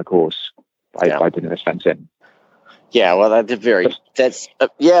later on in the course by putting this fence in. Yeah, well, that's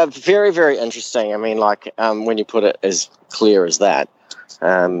very, very interesting. I mean, like when you put it as clear as that,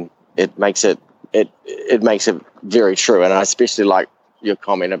 it makes it very true. And I especially like your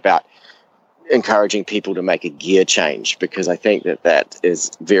comment about encouraging people to make a gear change, because I think that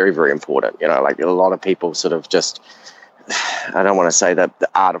is very, very important. You know, like a lot of people sort of just, I don't want to say that the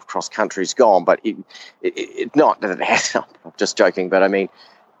art of cross country is gone, but it not that it has. I'm just joking, but I mean,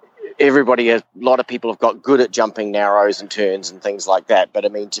 a lot of people have got good at jumping narrows and turns and things like that. But I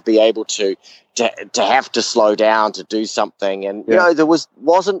mean, to be able to have to slow down to do something, and you know, it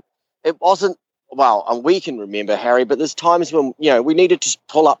wasn't well. And we can remember, Harry, but there's times when we needed to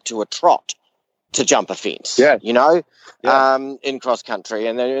pull up to a trot to jump a fence, in cross country,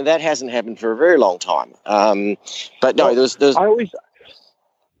 and that hasn't happened for a very long time. But no, there's.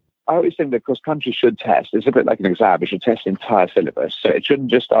 I always think that cross country should test. It's a bit like an exam. It should test the entire syllabus. So it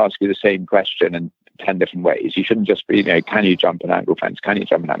shouldn't just ask you the same question in 10 different ways. You shouldn't just be, can you jump an angle fence? Can you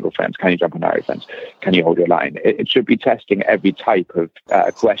jump an angle fence? Can you jump a narrow fence? Can you hold your line? It should be testing every type of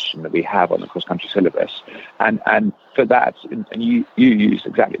question that we have on the cross country syllabus. And for that, and you use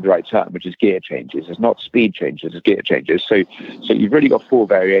exactly the right term, which is gear changes. It's not speed changes, it's gear changes. So you've really got 4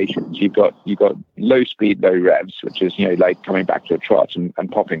 variations. You've got low speed, low revs, which is like coming back to a trot and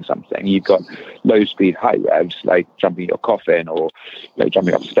popping something. You've got low speed, high revs, like jumping your coffin or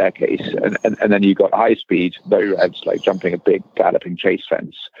jumping up a staircase, and then you've got high speed, low revs, like jumping a big galloping chase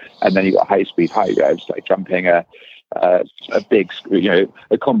fence, and then you've got high speed, high revs, like jumping a a big,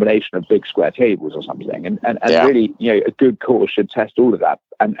 a combination of big square tables or something. And really, a good course should test all of that.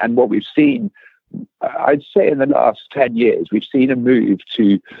 And what we've seen, I'd say in the last 10 years, we've seen a move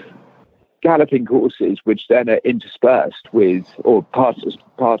to galloping courses, which then are interspersed with, or parts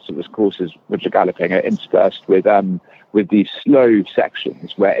of the courses which are galloping are interspersed with these slow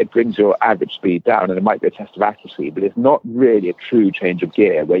sections where it brings your average speed down, and it might be a test of accuracy, but it's not really a true change of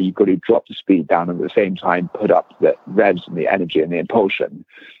gear where you've got to drop the speed down and at the same time put up the revs and the energy and the impulsion,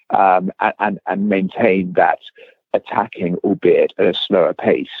 and maintain that attacking, albeit at a slower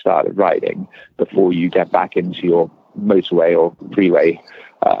pace, style of riding before you get back into your motorway or freeway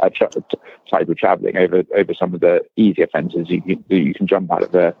type of traveling over some of the easier fences you can jump out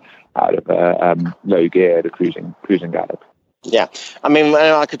of a low gear at a cruising gallop. Yeah, I mean,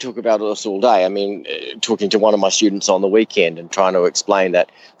 I could talk about this all day. I mean, talking to one of my students on the weekend and trying to explain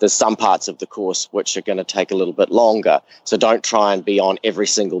that there's some parts of the course which are going to take a little bit longer. So don't try and be on every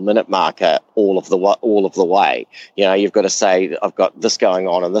single minute marker all of the way. You've got to say, I've got this going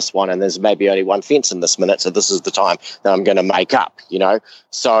on in this one, and there's maybe only one fence in this minute, so this is the time that I'm going to make up.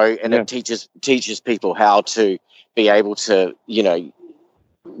 So it teaches people how to be able to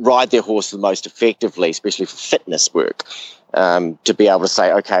ride their horse the most effectively, especially for fitness work. To be able to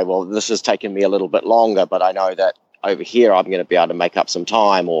say, okay, well, this has taken me a little bit longer, but I know that over here I'm going to be able to make up some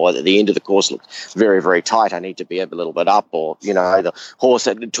time, or at the end of the course looks very, very tight, I need to be a little bit up, or, the horse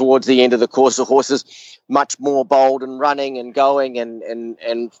towards the end of the course, the horse is much more bold and running and going and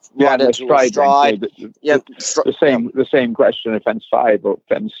right into a stride. The same question of fence 5 or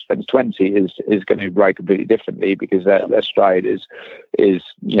fence 20 is going to ride completely differently, because their stride is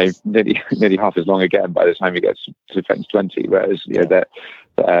nearly half as long again by the time you get to fence 20, whereas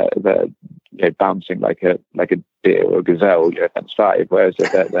they're bouncing like a deer or a gazelle, fence 5, whereas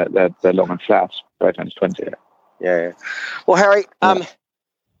they're long and flat by fence 20. Yeah. Well, Harry,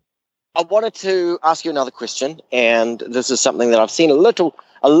 I wanted to ask you another question, and this is something that I've seen a little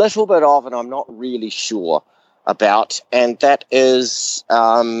bit of, and I'm not really sure about, and that is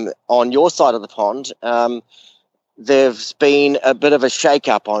on your side of the pond. There's been a bit of a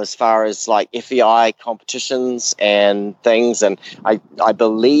shake-up on as far as like FEI competitions and things, and I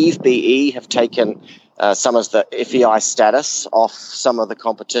believe BE have taken some of the FEI status off some of the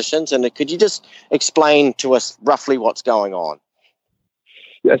competitions. And could you just explain to us roughly what's going on?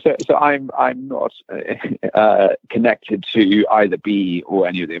 Yeah, so I'm not connected to either B or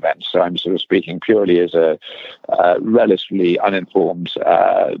any of the events. So I'm sort of speaking purely as a relatively uninformed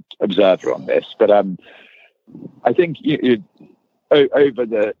observer on this. But I think over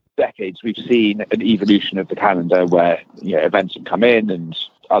the decades we've seen an evolution of the calendar where events have come in and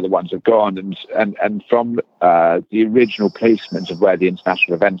other ones have gone, and from the original placement of where the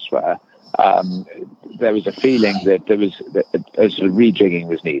international events were. There was a feeling that there was a sort of rejigging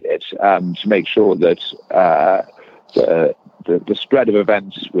was needed to make sure that the spread of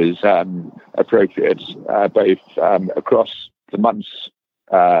events was appropriate, both across the months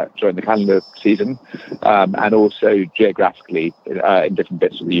during the calendar season and also geographically in different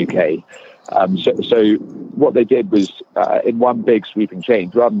bits of the UK. So what they did was in one big sweeping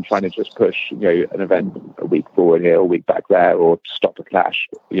change, rather than trying to just push an event a week forward here or a week back there, or stop a clash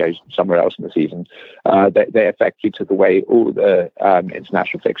somewhere else in the season, they effectively took away all the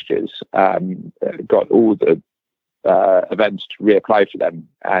international fixtures, got all the events to reapply for them,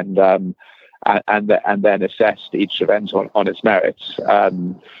 and then assessed each event on its merits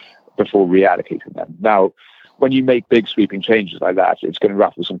before reallocating them. Now, when you make big sweeping changes like that, it's going to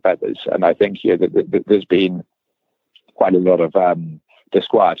ruffle some feathers. And I think that there's been quite a lot of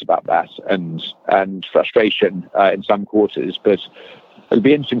disquiet about that and frustration in some quarters. But it'll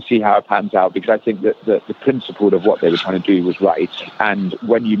be interesting to see how it pans out, because I think that the principle of what they were trying to do was right. And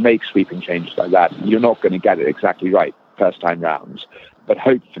when you make sweeping changes like that, you're not going to get it exactly right first time round. But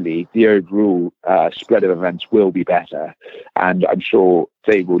hopefully the overall spread of events will be better, and I'm sure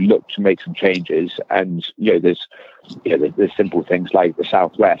they will look to make some changes. And there's simple things like the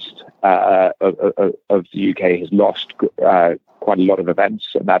southwest of the UK has lost quite a lot of events,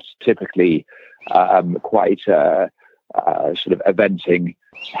 and that's typically quite a sort of eventing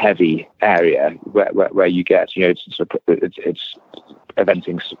heavy area where you get it's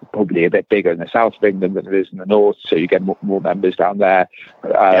eventing's probably a bit bigger in the south of England than it is in the north, so you get more members down there.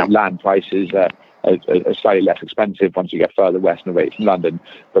 Land prices are slightly less expensive once you get further west and away from London,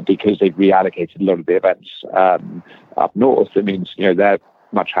 but because they've reallocated a lot of the events up north, it means they're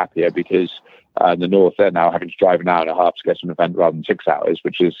much happier, because in the north they're now having to drive an hour and a half to get to an event rather than 6 hours,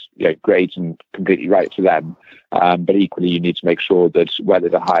 which is great and completely right for them. But equally, you need to make sure that where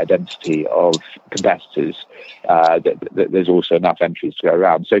there's a higher density of competitors, that there's also enough entries to go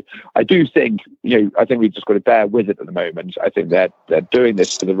around. So I do think, I think we've just got to bear with it at the moment. I think they're doing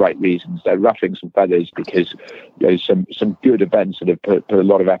this for the right reasons. They're ruffling some feathers because some good events that have put a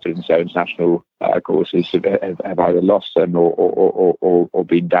lot of effort into their international courses have either lost them or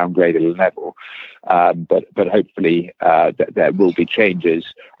been downgraded at a level. But hopefully there will be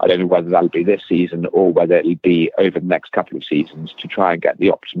changes. I don't know whether that'll be this season or whether it'll be over the next couple of seasons to try and get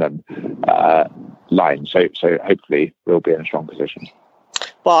the optimum line. So hopefully we'll be in a strong position.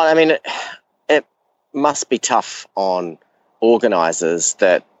 Well, I mean, it must be tough on organisers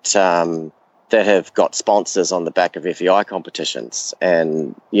that have got sponsors on the back of FEI competitions,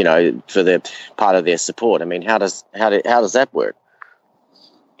 and for the part of their support. I mean, how does that work?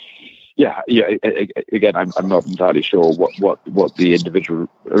 Yeah. Again, I'm not entirely sure what the individual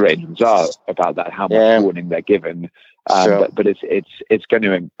arrangements are about that. How much warning they're given, Sure. but it's going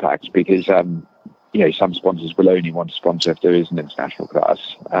to impact because some sponsors will only want to sponsor if there is an international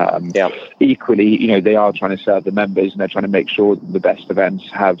class. Equally, they are trying to serve the members and they're trying to make sure that the best events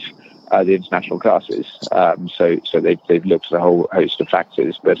have the international classes. So they've looked at a whole host of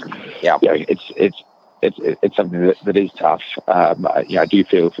factors, but it's something that is tough. I do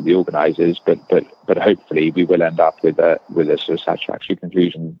feel for the organisers, but hopefully we will end up with a sort of satisfactory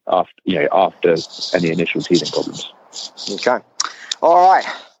conclusion after any initial teething problems. Okay. All right.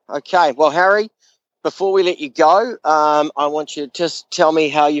 Okay. Well, Harry, before we let you go, I want you to just tell me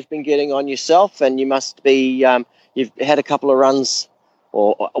how you've been getting on yourself, and you must be you've had a couple of runs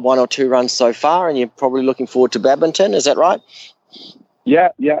or one or two runs so far, and you're probably looking forward to badminton. Is that right? Yeah.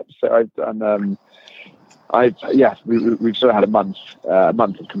 So I've done. We've sort of had a month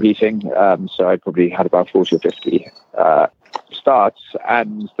of competing. So I probably had about 40 or 50 starts,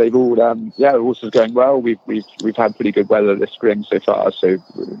 and they've all the horses are going well. We've had pretty good weather this spring so far. So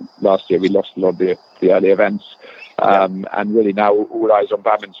last year we lost a lot of the early events, and really now all eyes on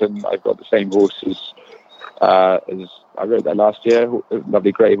badminton. I've got the same horses as I rode there last year. A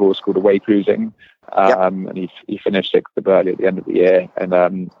lovely grey horse called Away Cruising. And he finished 6th at Burghley at the end of the year, and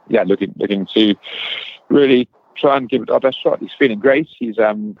looking to really try and give it our best shot. He's feeling great. His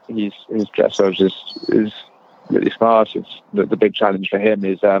dressage is really smart. It's the big challenge for him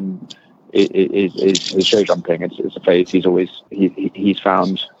is show jumping. It's a phase he's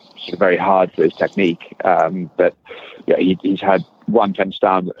found sort of very hard for his technique. But he's had one fence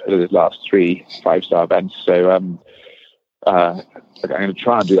down at his last 3 5-star events. So I'm going to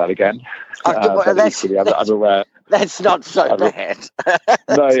try and do that again. I'm aware. That's not so bad.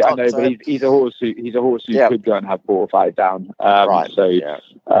 No, I know, but he's a horse who could go and have 4 or 5 down. Right. So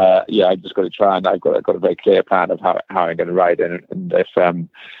I've just got to try, and I've got a very clear plan of how I'm going to ride in, and if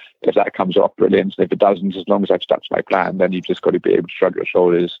that comes off, brilliant. And if it doesn't, as long as I've stuck to my plan, then you've just got to be able to shrug your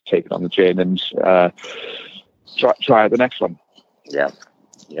shoulders, take it on the chin, and try out the next one. Yeah.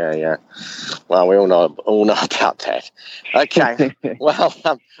 Well, we all know about that. Okay. Well,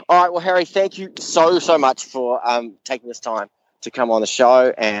 all right. Well, Harry, thank you so much for taking this time to come on the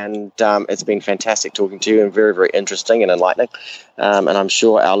show, and it's been fantastic talking to you, and very, very interesting and enlightening. And I'm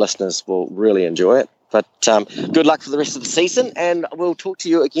sure our listeners will really enjoy it. But good luck for the rest of the season, and we'll talk to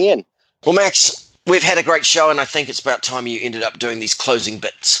you again. Well, Max, we've had a great show, and I think it's about time you ended up doing these closing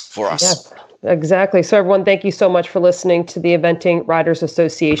bits for us. Yes. Exactly. So everyone, thank you so much for listening to the Eventing Riders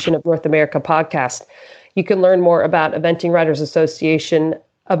Association of North America podcast. You can learn more about Eventing Riders Association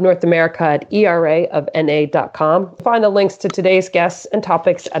of North America at eraofna.com. Find the links to today's guests and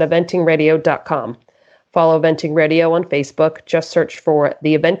topics at eventingradio.com. Follow Eventing Radio on Facebook. Just search for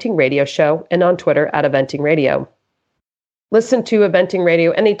The Eventing Radio Show, and on Twitter at Eventing Radio. Listen to Eventing Radio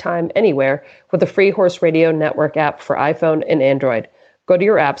anytime, anywhere with a free Horse Radio Network app for iPhone and Android. Go to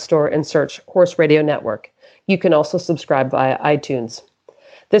your app store and search Horse Radio Network. You can also subscribe via iTunes.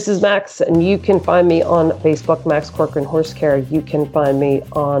 This is Max, and you can find me on Facebook, Max Corcoran Horse Care. You can't find me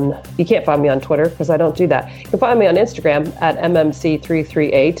on Twitter because I don't do that. You can find me on Instagram at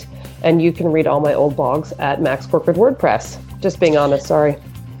MMC338, and you can read all my old blogs at Max Corcoran WordPress. Just being honest, sorry.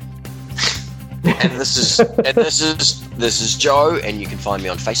 And this is Joe, and you can find me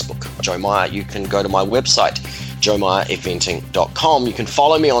on Facebook, Joe Meyer. You can go to my website, joemeyereventing.com. You can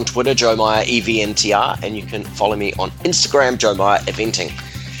follow me on Twitter, Joe Meyer EVNTR, and you can follow me on Instagram, Joe Meyer Eventing.